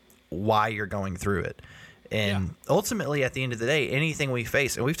why you're going through it. And ultimately, at the end of the day, anything we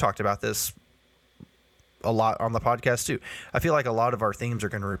face, and we've talked about this a lot on the podcast too. I feel like a lot of our themes are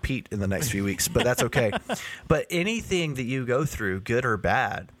going to repeat in the next few weeks, but that's okay. But anything that you go through, good or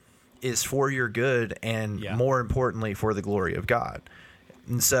bad, is for your good, and more importantly, for the glory of God.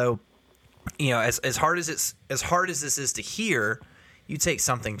 And so, as hard as this is to hear, you take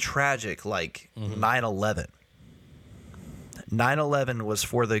something tragic like 9/11. 9/11 was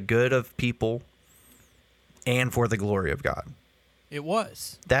for the good of people and for the glory of God. It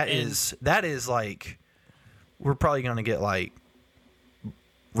was. That is like, we're probably going to get like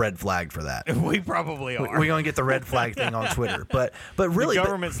red flagged for that. We probably are. We're going to get the red flag thing on Twitter. But really, the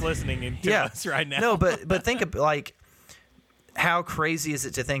government's listening to us right now. No, but think of, like, how crazy is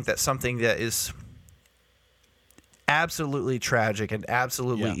it to think that something that is absolutely tragic and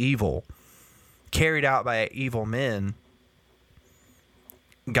absolutely evil, carried out by evil men,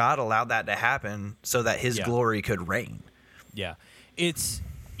 God allowed that to happen so that his glory could reign. Yeah. It's,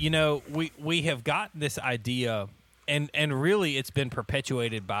 we have got this idea, and really it's been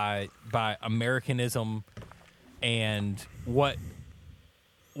perpetuated by Americanism and what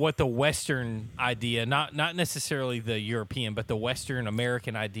the Western idea, not necessarily the European, but the Western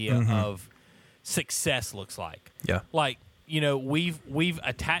American idea of success looks like. Yeah. Like, we've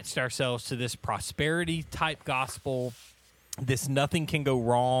attached ourselves to this prosperity type gospel, this nothing can go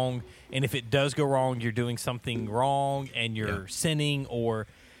wrong, and if it does go wrong, you're doing something wrong and you're sinning, or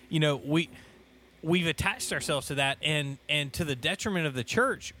we've attached ourselves to that, and to the detriment of the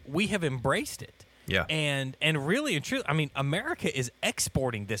church, we have embraced it. Yeah. And really and truly, I mean, America is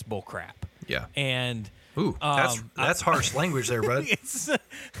exporting this bull crap. Yeah. And that's harsh language there, bud.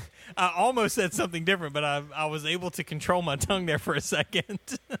 I almost said something different, but I was able to control my tongue there for a second.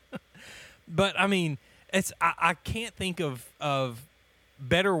 But I mean, I can't think of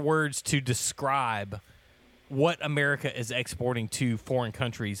better words to describe what America is exporting to foreign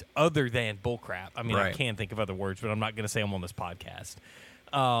countries other than bullcrap. I mean, I Right. can think of other words, but I'm not going to say them on this podcast.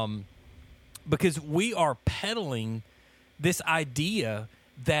 Because we are peddling this idea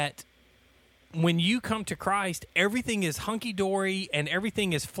that when you come to Christ, everything is hunky-dory and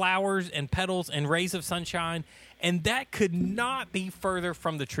everything is flowers and petals and rays of sunshine. And that could not be further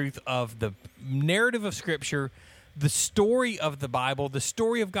from the truth of the narrative of Scripture, the story of the Bible, the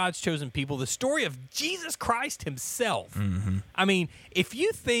story of God's chosen people, the story of Jesus Christ himself. I mean, if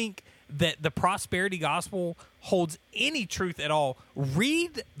you think that the prosperity gospel holds any truth at all,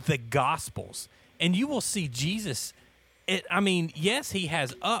 read the Gospels and you will see Jesus. Yes, he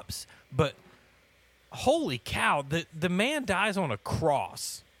has ups, but holy cow, the man dies on a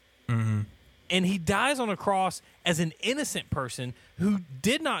cross. And he dies on a cross as an innocent person who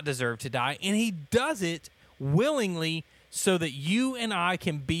did not deserve to die, and he does it willingly so that you and I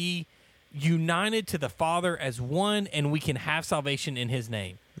can be united to the Father as one, and we can have salvation in his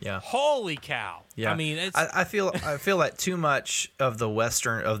name. Yeah. Holy cow. Yeah. I mean, it's, I feel that too much of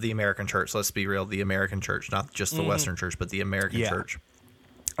the American church, let's be real, the American church, not just the Western church, but the American Yeah. church.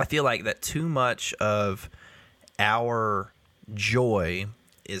 I feel like that too much of our joy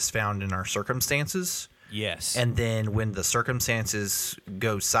is found in our circumstances. yes. And then when the circumstances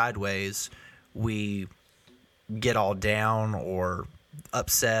go sideways, we get all down or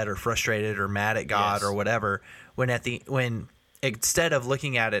upset or frustrated or mad at God Yes. or whatever. When instead of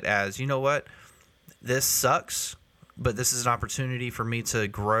looking at it as, you know what, this sucks, but this is an opportunity for me to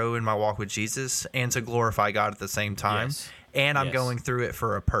grow in my walk with Jesus and to glorify God at the same time. Yes. And I'm Yes. going through it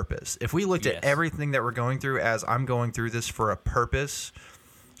for a purpose. If we looked Yes. at everything that we're going through as I'm going through this for a purpose,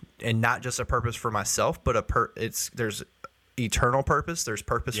 and not just a purpose for myself, but there's eternal purpose. There's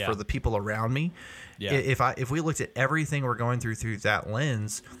purpose Yeah. for the people around me. Yeah. If we looked at everything we're going through that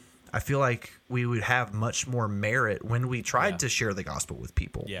lens, I feel like we would have much more merit when we tried Yeah. to share the gospel with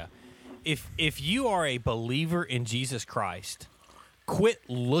people. Yeah. If you are a believer in Jesus Christ, quit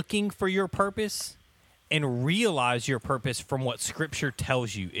looking for your purpose and realize your purpose from what Scripture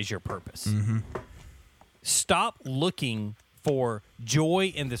tells you is your purpose. Stop looking for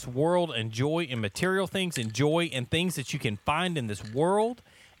joy in this world and joy in material things and joy in things that you can find in this world,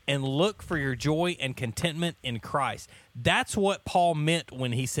 and look for your joy and contentment in Christ. That's what Paul meant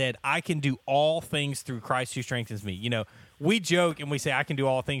when he said, I can do all things through Christ who strengthens me. You know, we joke and we say I can do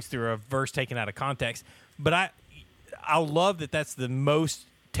all things through a verse taken out of context, but I love that that's the most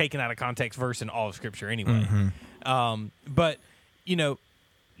taken out of context verse in all of Scripture anyway. But, you know,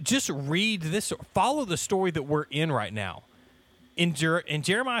 just read this, follow the story that we're in right now. In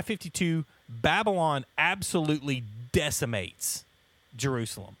Jeremiah 52, Babylon absolutely decimates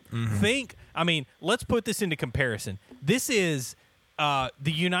Jerusalem. Let's put this into comparison. This is the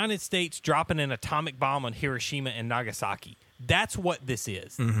United States dropping an atomic bomb on Hiroshima and Nagasaki. That's what this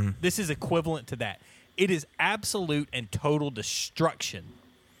is. This is equivalent to that. It is absolute and total destruction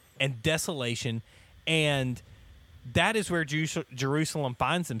and desolation, and that is where Jerusalem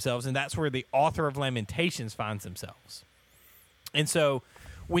finds themselves, and that's where the author of Lamentations finds themselves. And so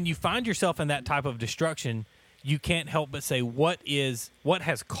when you find yourself in that type of destruction, you can't help but say, what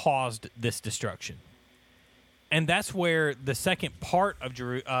has caused this destruction? And that's where the second part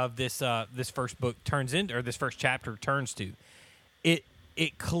of this first book turns into, or this first chapter turns to.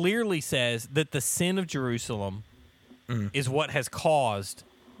 It clearly says that the sin of Jerusalem is what has caused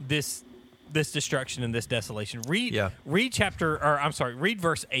this destruction and this desolation. Read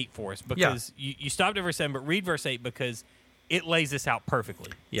verse 8 for us, because you stopped at verse 7, but read verse 8 because it lays this out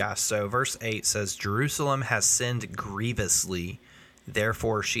perfectly. Yeah, so verse 8 says, Jerusalem has sinned grievously,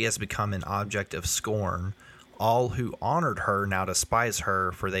 therefore she has become an object of scorn. All who honored her now despise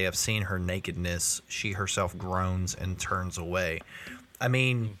her, for they have seen her nakedness. She herself groans and turns away. I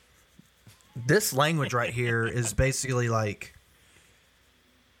mean, this language right here is basically like,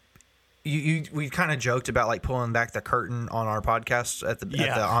 we kind of joked about like pulling back the curtain on our podcast at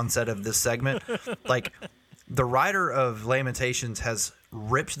the onset of this segment. Like, the writer of Lamentations has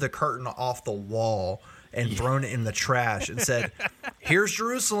ripped the curtain off the wall and thrown it in the trash and said, "Here's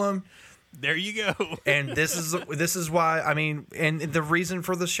Jerusalem. There you go." And this is why, I mean, and the reason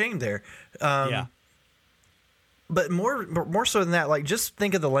for the shame there. But more so than that, like, just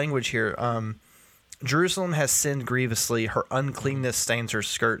think of the language here. Jerusalem has sinned grievously. Her uncleanness stains her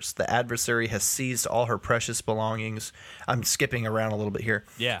skirts. The adversary has seized all her precious belongings. I'm skipping around a little bit here.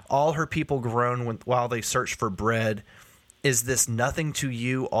 Yeah. All her people groan while they search for bread. Is this nothing to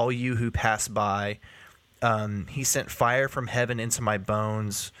you, all you who pass by? He sent fire from heaven into my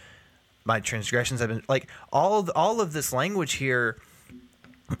bones. my transgressions have been like all of this language here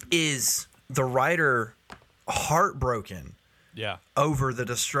is the writer heartbroken Yeah. over the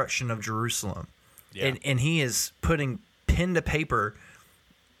destruction of Jerusalem. Yeah. And he is putting pen to paper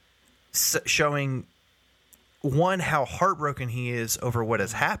showing one, how heartbroken he is over what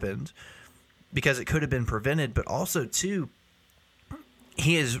has happened because it could have been prevented, but also two,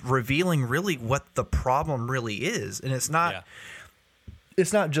 he is revealing really what the problem really is. And it's not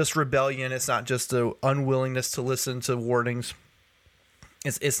just rebellion, it's not just the unwillingness to listen to warnings.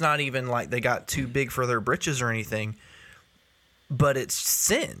 It's not even like they got too big for their britches or anything, but it's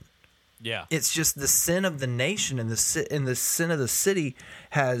sin. Yeah. It's just the sin of the nation and the sin of the city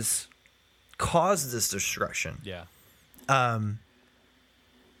has caused this destruction. Yeah.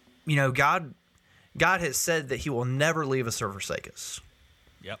 God has said that he will never leave us or forsake us.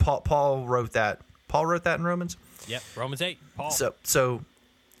 Yep. Paul wrote that. Paul wrote that in Romans. Yep. Romans 8. Paul. So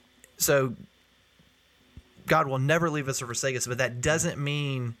God will never leave us or forsake us, but that doesn't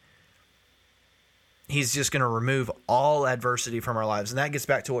mean he's just going to remove all adversity from our lives. And that gets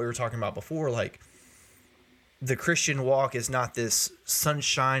back to what we were talking about before. Like, the Christian walk is not this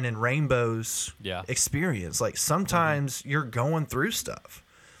sunshine and rainbows experience. Like, sometimes you're going through stuff.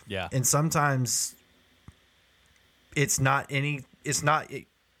 Yeah. And sometimes it's not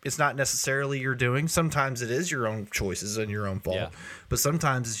necessarily your doing. Sometimes it is your own choices and your own fault. Yeah. But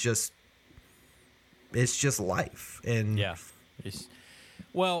sometimes it's just life. And yeah.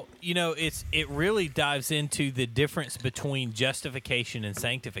 It really dives into the difference between justification and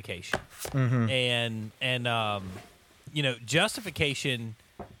sanctification. Mm-hmm. And justification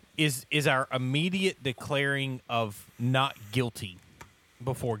is our immediate declaring of not guilty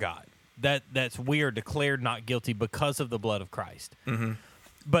before God. That's we are declared not guilty because of the blood of Christ. Mm-hmm.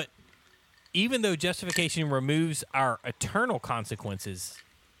 But even though justification removes our eternal consequences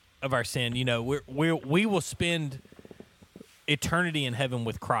of our sin, we will spend eternity in heaven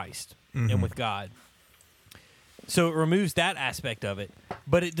with Christ and with God. So it removes that aspect of it,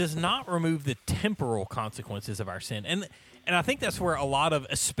 but it does not remove the temporal consequences of our sin. And I think that's where a lot of,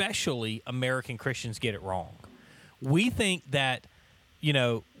 especially American Christians, get it wrong. We think that,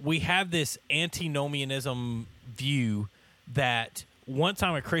 we have this antinomianism view that once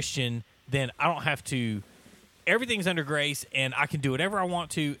I'm a Christian, then I don't have to, everything's under grace and I can do whatever I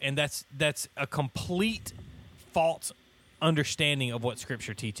want to. And that's a complete false understanding of what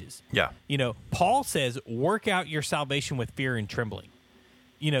Scripture teaches. Yeah. Paul says, work out your salvation with fear and trembling.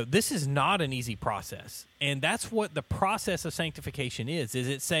 This is not an easy process. And that's what the process of sanctification is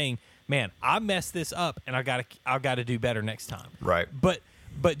it's saying, man, I messed this up and I got to do better next time. Right. But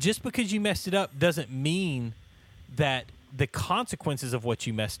just because you messed it up doesn't mean that the consequences of what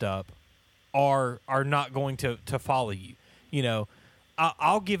you messed up are not going to follow you.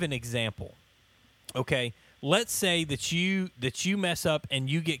 I'll give an example. Okay. Let's say that you mess up and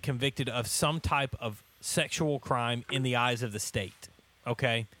you get convicted of some type of sexual crime in the eyes of the state.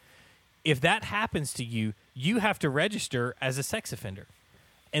 Okay? If that happens to you, you have to register as a sex offender.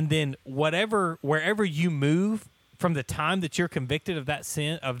 And then wherever you move from the time that you're convicted of that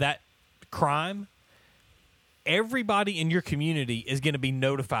sin, of that crime, everybody in your community is going to be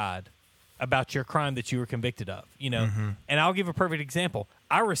notified about your crime that you were convicted of, And I'll give a perfect example.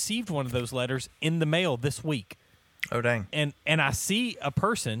 I received one of those letters in the mail this week. Oh, dang. And I see a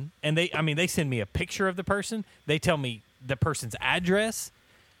person, and they send me a picture of the person. They tell me the person's address.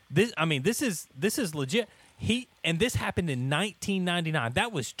 This is legit. And this happened in 1999.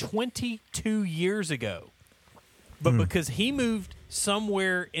 That was 22 years ago. But because he moved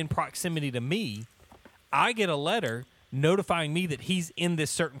somewhere in proximity to me, I get a letter notifying me that he's in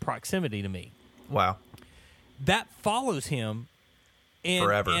this certain proximity to me. Wow. That follows him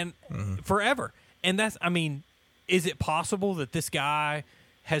forever. Forever. And is it possible that this guy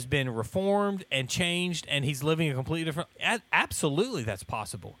has been reformed and changed and he's living a completely different? Absolutely, that's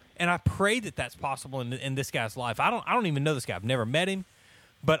possible. And I pray that that's possible in this guy's life. I don't even know this guy. I've never met him,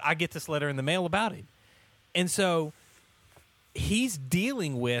 but I get this letter in the mail about him. And so he's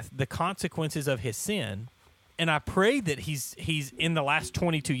dealing with the consequences of his sin. And I pray that he's in the last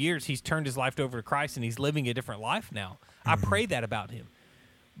 22 years, he's turned his life over to Christ and he's living a different life now. I pray that about him.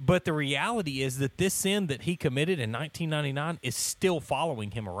 But the reality is that this sin that he committed in 1999 is still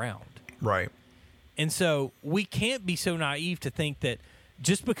following him around. Right. And so we can't be so naive to think that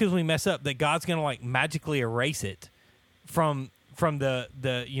just because we mess up that God's going to magically erase it from the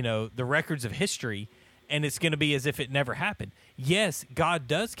records of history, and it's going to be as if it never happened. Yes, God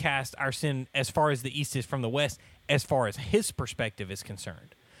does cast our sin as far as the east is from the west, as far as his perspective is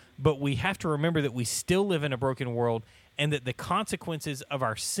concerned. But we have to remember that we still live in a broken world and that the consequences of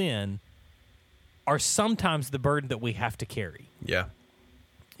our sin are sometimes the burden that we have to carry. Yeah.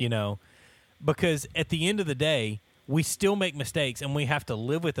 You know, because at the end of the day, we still make mistakes, and we have to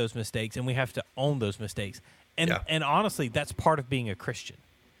live with those mistakes, and we have to own those mistakes. And honestly, that's part of being a Christian.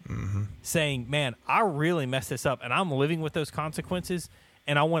 Mm-hmm. Saying, man, I really messed this up, and I'm living with those consequences,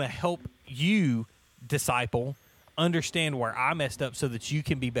 and I want to help you, disciple, understand where I messed up so that you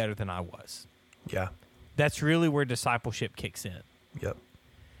can be better than I was. Yeah. That's really where discipleship kicks in. Yep.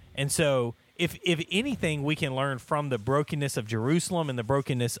 And so if anything we can learn from the brokenness of Jerusalem and the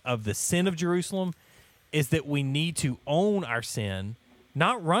brokenness of the sin of Jerusalem is that we need to own our sin,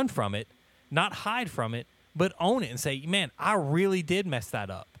 not run from it, not hide from it, but own it and say, man, I really did mess that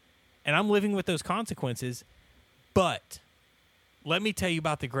up. And I'm living with those consequences, but let me tell you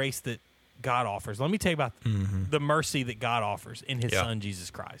about the grace that God offers. Let me tell you about the mercy that God offers in his son, Jesus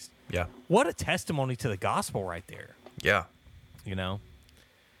Christ. Yeah. What a testimony to the gospel right there. Yeah. You know?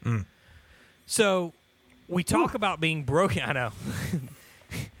 So we talk about being broken. I know.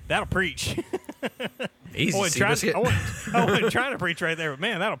 That'll preach. Easy. I wasn't trying to preach right there, but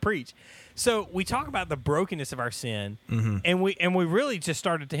man, that'll preach. So we talk about the brokenness of our sin, and we really just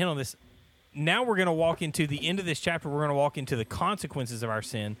started to hint on this. Now we're going to walk into the end of this chapter. We're going to walk into the consequences of our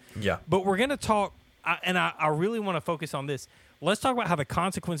sin. Yeah. But we're going to talk, and I really want to focus on this. Let's talk about how the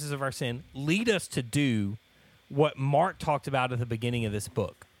consequences of our sin lead us to do what Mark talked about at the beginning of this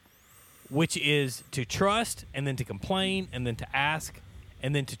book, which is to trust, and then to complain, and then to ask,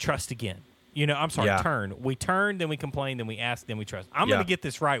 and then to trust again. You know, I'm sorry, turn. We turn, then we complain, then we ask, then we trust. I'm going to get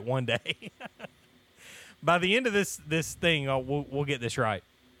this right one day. By the end of this thing, we'll get this right.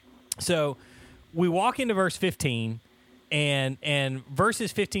 So we walk into verse 15, and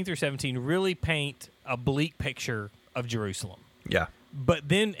verses 15 through 17 really paint a bleak picture of Jerusalem. Yeah. But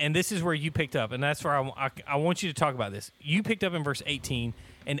then, and this is where you picked up, and that's where I want you to talk about this. You picked up in verse 18,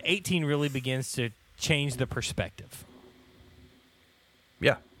 and 18 really begins to change the perspective.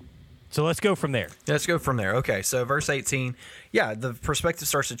 Yeah. So let's go from there. Let's go from there. Okay, so verse 18, the perspective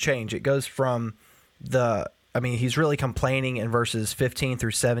starts to change. It goes from he's really complaining in verses 15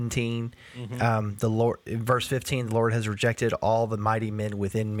 through 17. The Lord, in verse 15, the Lord has rejected all the mighty men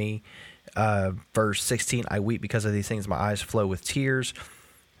within me. Verse 16, I weep because of these things. My eyes flow with tears.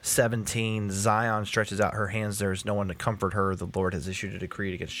 17, Zion stretches out her hands. There is no one to comfort her. The Lord has issued a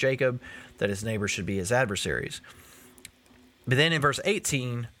decree against Jacob that his neighbors should be his adversaries. But then in verse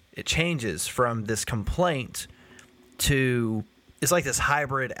 18, it changes from this complaint to, it's like this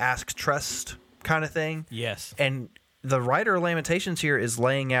hybrid ask trust kind of thing. Yes. And the writer of Lamentations here is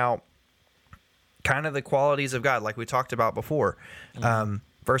laying out kind of the qualities of God like we talked about before.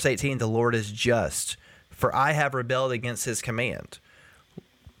 Verse 18, the Lord is just, for I have rebelled against his command.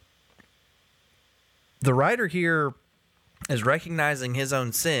 The writer here is recognizing his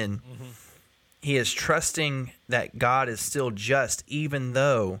own sin. He is trusting that God is still just, even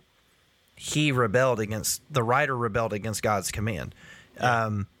though the writer rebelled against God's command.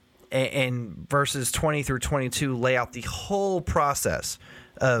 And verses 20 through 22 lay out the whole process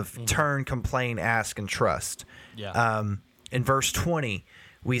of turn, complain, ask, and trust. In verse 20,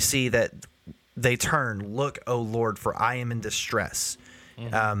 we see that they turn, look, O Lord, for I am in distress.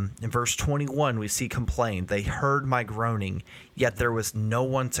 In verse 21, we see complain. They heard my groaning, yet there was no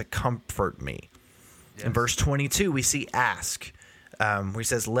one to comfort me. Yes. In verse 22, we see ask, where he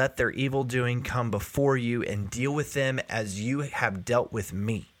says, let their evil doing come before you and deal with them as you have dealt with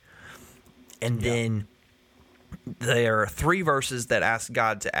me. And then there are 3 verses that ask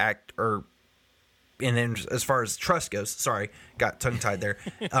God to act, and then as far as trust goes, sorry, got tongue-tied there.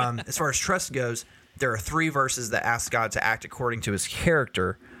 As far as trust goes, there are 3 verses that ask God to act according to his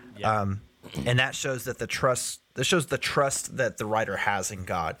character. And that shows that the trust that the writer has in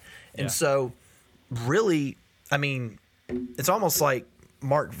God. And so really, I mean, it's almost like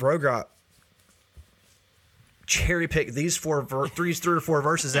Mark Vroegop cherry-picked these 3 or 4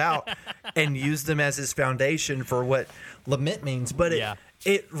 verses out and used them as his foundation for what lament means. But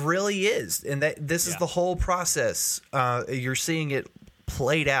it really is. And this is the whole process. You're seeing it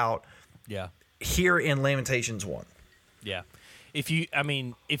played out here in Lamentations 1. Yeah. If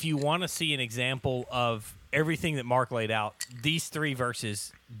you want to see an example of everything that Mark laid out, these 3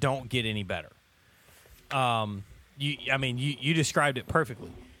 verses don't get any better. You described it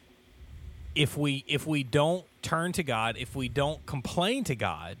perfectly. If we don't turn to God, if we don't complain to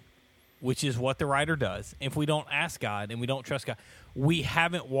God, which is what the writer does, if we don't ask God and we don't trust God, we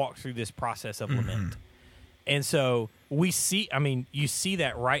haven't walked through this process of lament. And so you see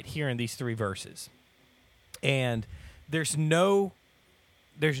that right here in these 3 verses. And there's no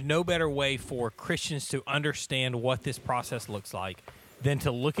better way for Christians to understand what this process looks like than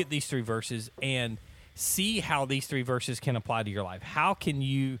to look at these 3 verses and see how these 3 verses can apply to your life. How can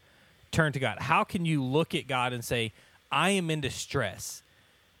you turn to God? How can you look at God and say, I am in distress?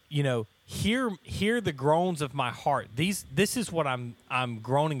 You know, hear the groans of my heart. This is what I'm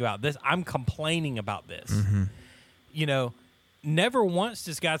groaning about. This I'm complaining about this. You know, never once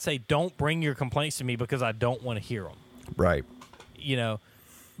does God say, don't bring your complaints to me because I don't want to hear them. Right. You know,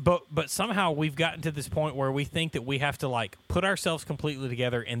 but somehow we've gotten to this point where we think that we have to like put ourselves completely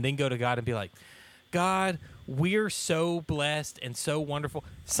together and then go to God and be like, God, we're so blessed and so wonderful.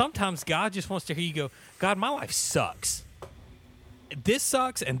 Sometimes God just wants to hear you go, God, my life sucks. This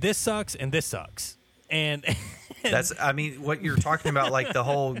sucks and this sucks and this sucks. And that's, I mean, what you're talking about, like the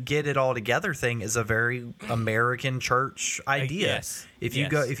whole get it all together thing is a very American church idea. Yes.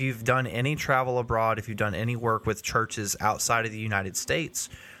 If you've done any travel abroad, if you've done any work with churches outside of the United States,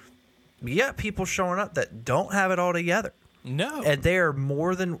 you got people showing up that don't have it all together. No. And they're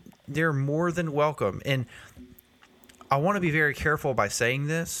more than welcome. And I want to be very careful by saying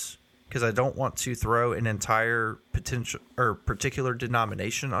this, because I don't want to throw an entire particular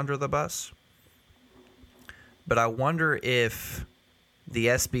denomination under the bus. But I wonder if the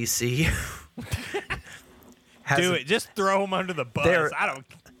SBC do it. Just throw them under the bus. I don't.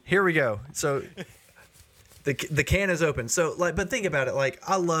 Here we go. So the can is open. So but think about it. Like,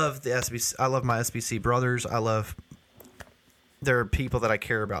 I love the SBC. I love my SBC brothers. There are people that I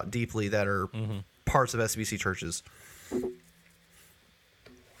care about deeply that are parts of SBC churches.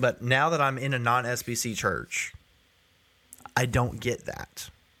 But now that I'm in a non-SBC church, I don't get that.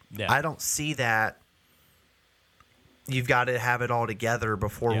 Yeah. I don't see that you've got to have it all together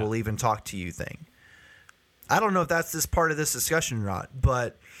before we'll even talk to you thing. I don't know if that's this part of this discussion or not,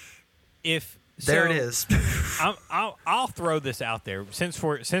 but there it is. I'll throw this out there since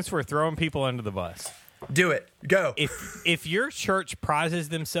we're throwing people under the bus. Do it. Go. If your church prizes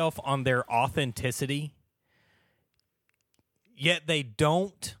themselves on their authenticity, yet they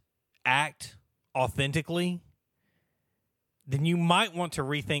don't act authentically, then you might want to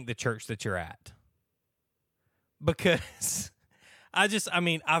rethink the church that you're at. Because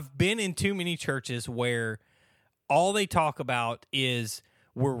I've been in too many churches where all they talk about is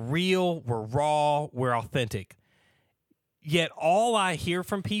we're real, we're raw, we're authentic. Yet all I hear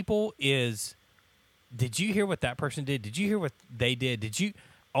from people is, did you hear what that person did? Did you hear what they did?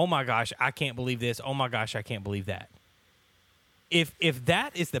 Oh my gosh, I can't believe this. Oh my gosh, I can't believe that. If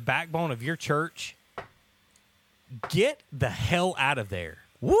that is the backbone of your church, get the hell out of there.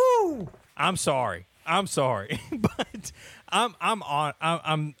 Woo! I'm sorry, but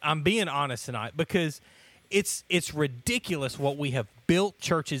I'm being honest tonight, because it's ridiculous what we have built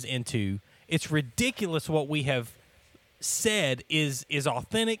churches into. It's ridiculous what we have said is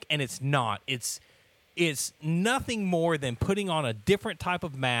authentic, and it's not. It's nothing more than putting on a different type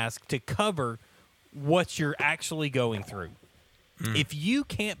of mask to cover what you're actually going through. If you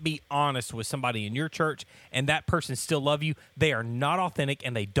can't be honest with somebody in your church and that person still love you, they are not authentic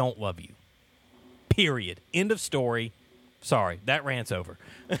and they don't love you. Period. End of story. Sorry, that rant's over.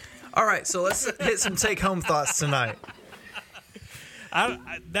 All right, so let's hit some take-home thoughts tonight.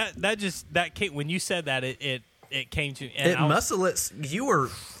 That came, when you said that, it came to. And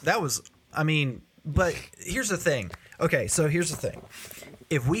but here's the thing. Okay, so here's the thing.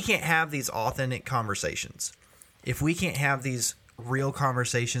 If we can't have these authentic conversations, if we can't have these real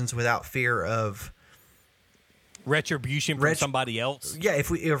conversations without fear of retribution from somebody else, if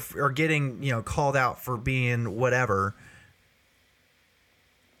we are getting called out for being whatever,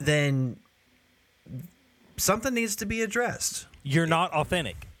 then something needs to be addressed. You're not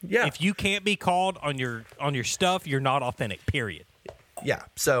authentic. Yeah. If you can't be called on your stuff, you're not authentic. Period. Yeah.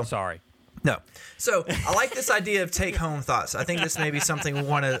 So sorry. No. So I like this idea of take-home thoughts. I think this may be something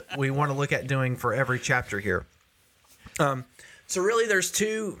we want to look at doing for every chapter here. So really, there's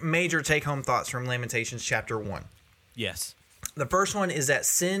two major take-home thoughts from Lamentations chapter 1. Yes. The first one is that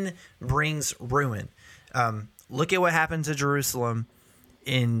sin brings ruin. Look at what happened to Jerusalem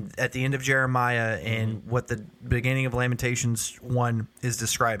at the end of Jeremiah and what the beginning of Lamentations 1 is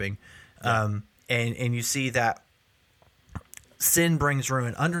describing. Yeah. And you see that sin brings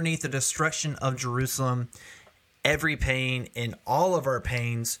ruin. Underneath the destruction of Jerusalem, every pain and all of our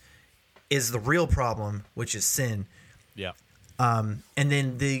pains is the real problem, which is sin. Yeah. And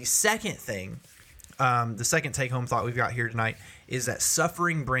then the second thing, the second take-home thought we've got here tonight is that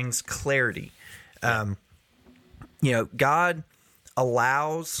suffering brings clarity. God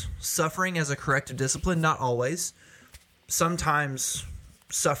allows suffering as a corrective discipline. Not always. Sometimes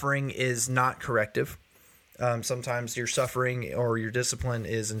suffering is not corrective. Sometimes your suffering or your discipline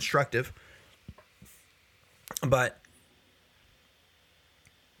is instructive. But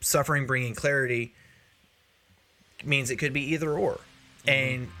suffering bringing clarity means it could be either or.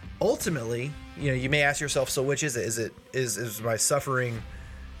 And ultimately, you may ask yourself, so which is it? Is my suffering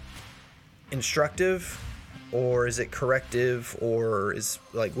instructive, or is it corrective, or is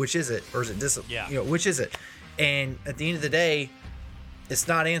which is it, or is it which is it? And at the end of the day, it's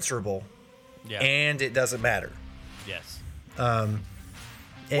not answerable, and it doesn't matter. Yes. What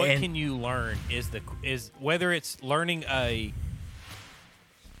can you learn is whether it's learning a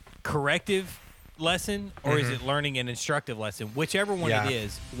corrective lesson or is it learning an instructive lesson, whichever one it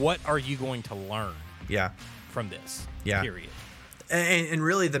is, what are you going to learn from this period? And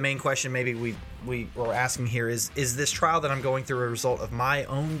really the main question maybe we were asking here is this trial that I'm going through a result of my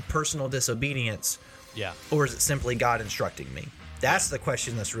own personal disobedience, or is it simply God instructing me? That's the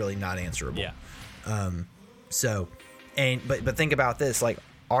question that's really not answerable. But think about this,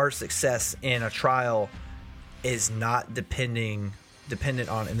 our success in a trial is not dependent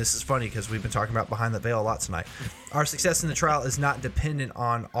on, and this is funny because we've been talking about behind the veil a lot tonight. Our success in the trial is not dependent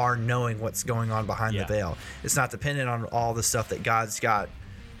on our knowing what's going on behind the veil. It's not dependent on all the stuff that God's got.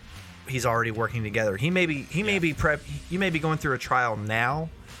 He's already working together. You may be going through a trial now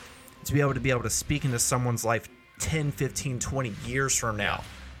to be able to speak into someone's life 10, 15, 20 years from now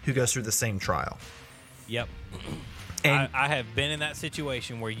who goes through the same trial. Yep. And I have been in that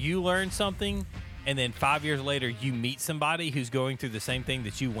situation where you learn something, and then 5 years later you meet somebody who's going through the same thing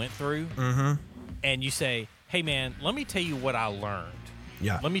that you went through, and you say, hey, man, let me tell you what I learned.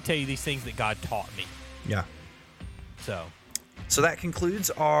 Let me tell you these things that God taught me. So that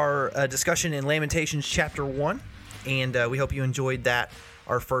concludes our discussion in Lamentations chapter 1, and we hope you enjoyed that,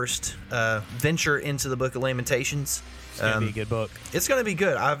 our first venture into the book of Lamentations. It's going to be a good book. It's going to be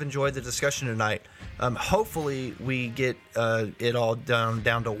good. I've enjoyed the discussion tonight. Hopefully we get it all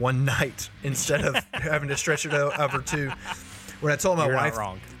down to one night instead of having to stretch it over two. When I told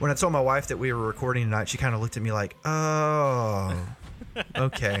my wife that we were recording tonight, she kind of looked at me like, "Oh,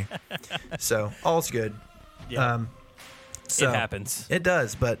 okay." So all's good. Yeah. It happens. It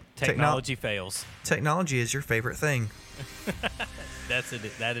does, but technology fails. Technology is your favorite thing. That's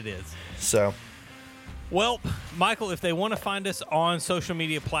it. That it is. So. Well, Michael, if they want to find us on social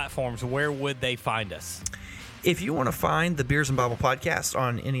media platforms, where would they find us? If you want to find the Beers and Bible podcast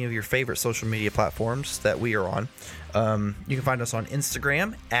on any of your favorite social media platforms that we are on, you can find us on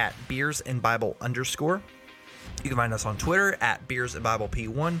Instagram at beersandbible_. You can find us on Twitter at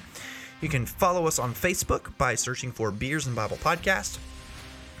beersandbiblepl1. You can follow us on Facebook by searching for Beers and Bible Podcast.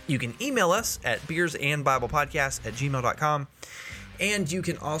 You can email us at beersandbiblepodcast@gmail.com. And you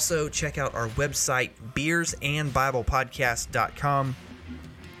can also check out our website, beersandbiblepodcast.com.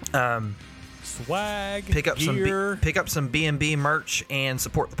 Swag, pick up gear. some B&B merch and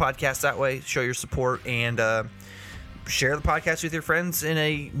support the podcast that way. Show your support and share the podcast with your friends in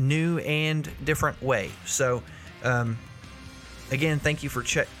a new and different way. So, again, thank you for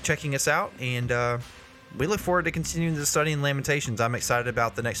checking us out, and we look forward to continuing the study in Lamentations. I'm excited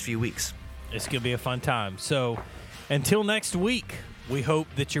about the next few weeks. It's going to be a fun time. So, until next week, we hope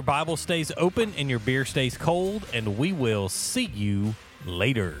that your Bible stays open and your beer stays cold, and we will see you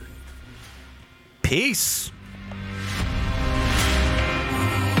later. Peace.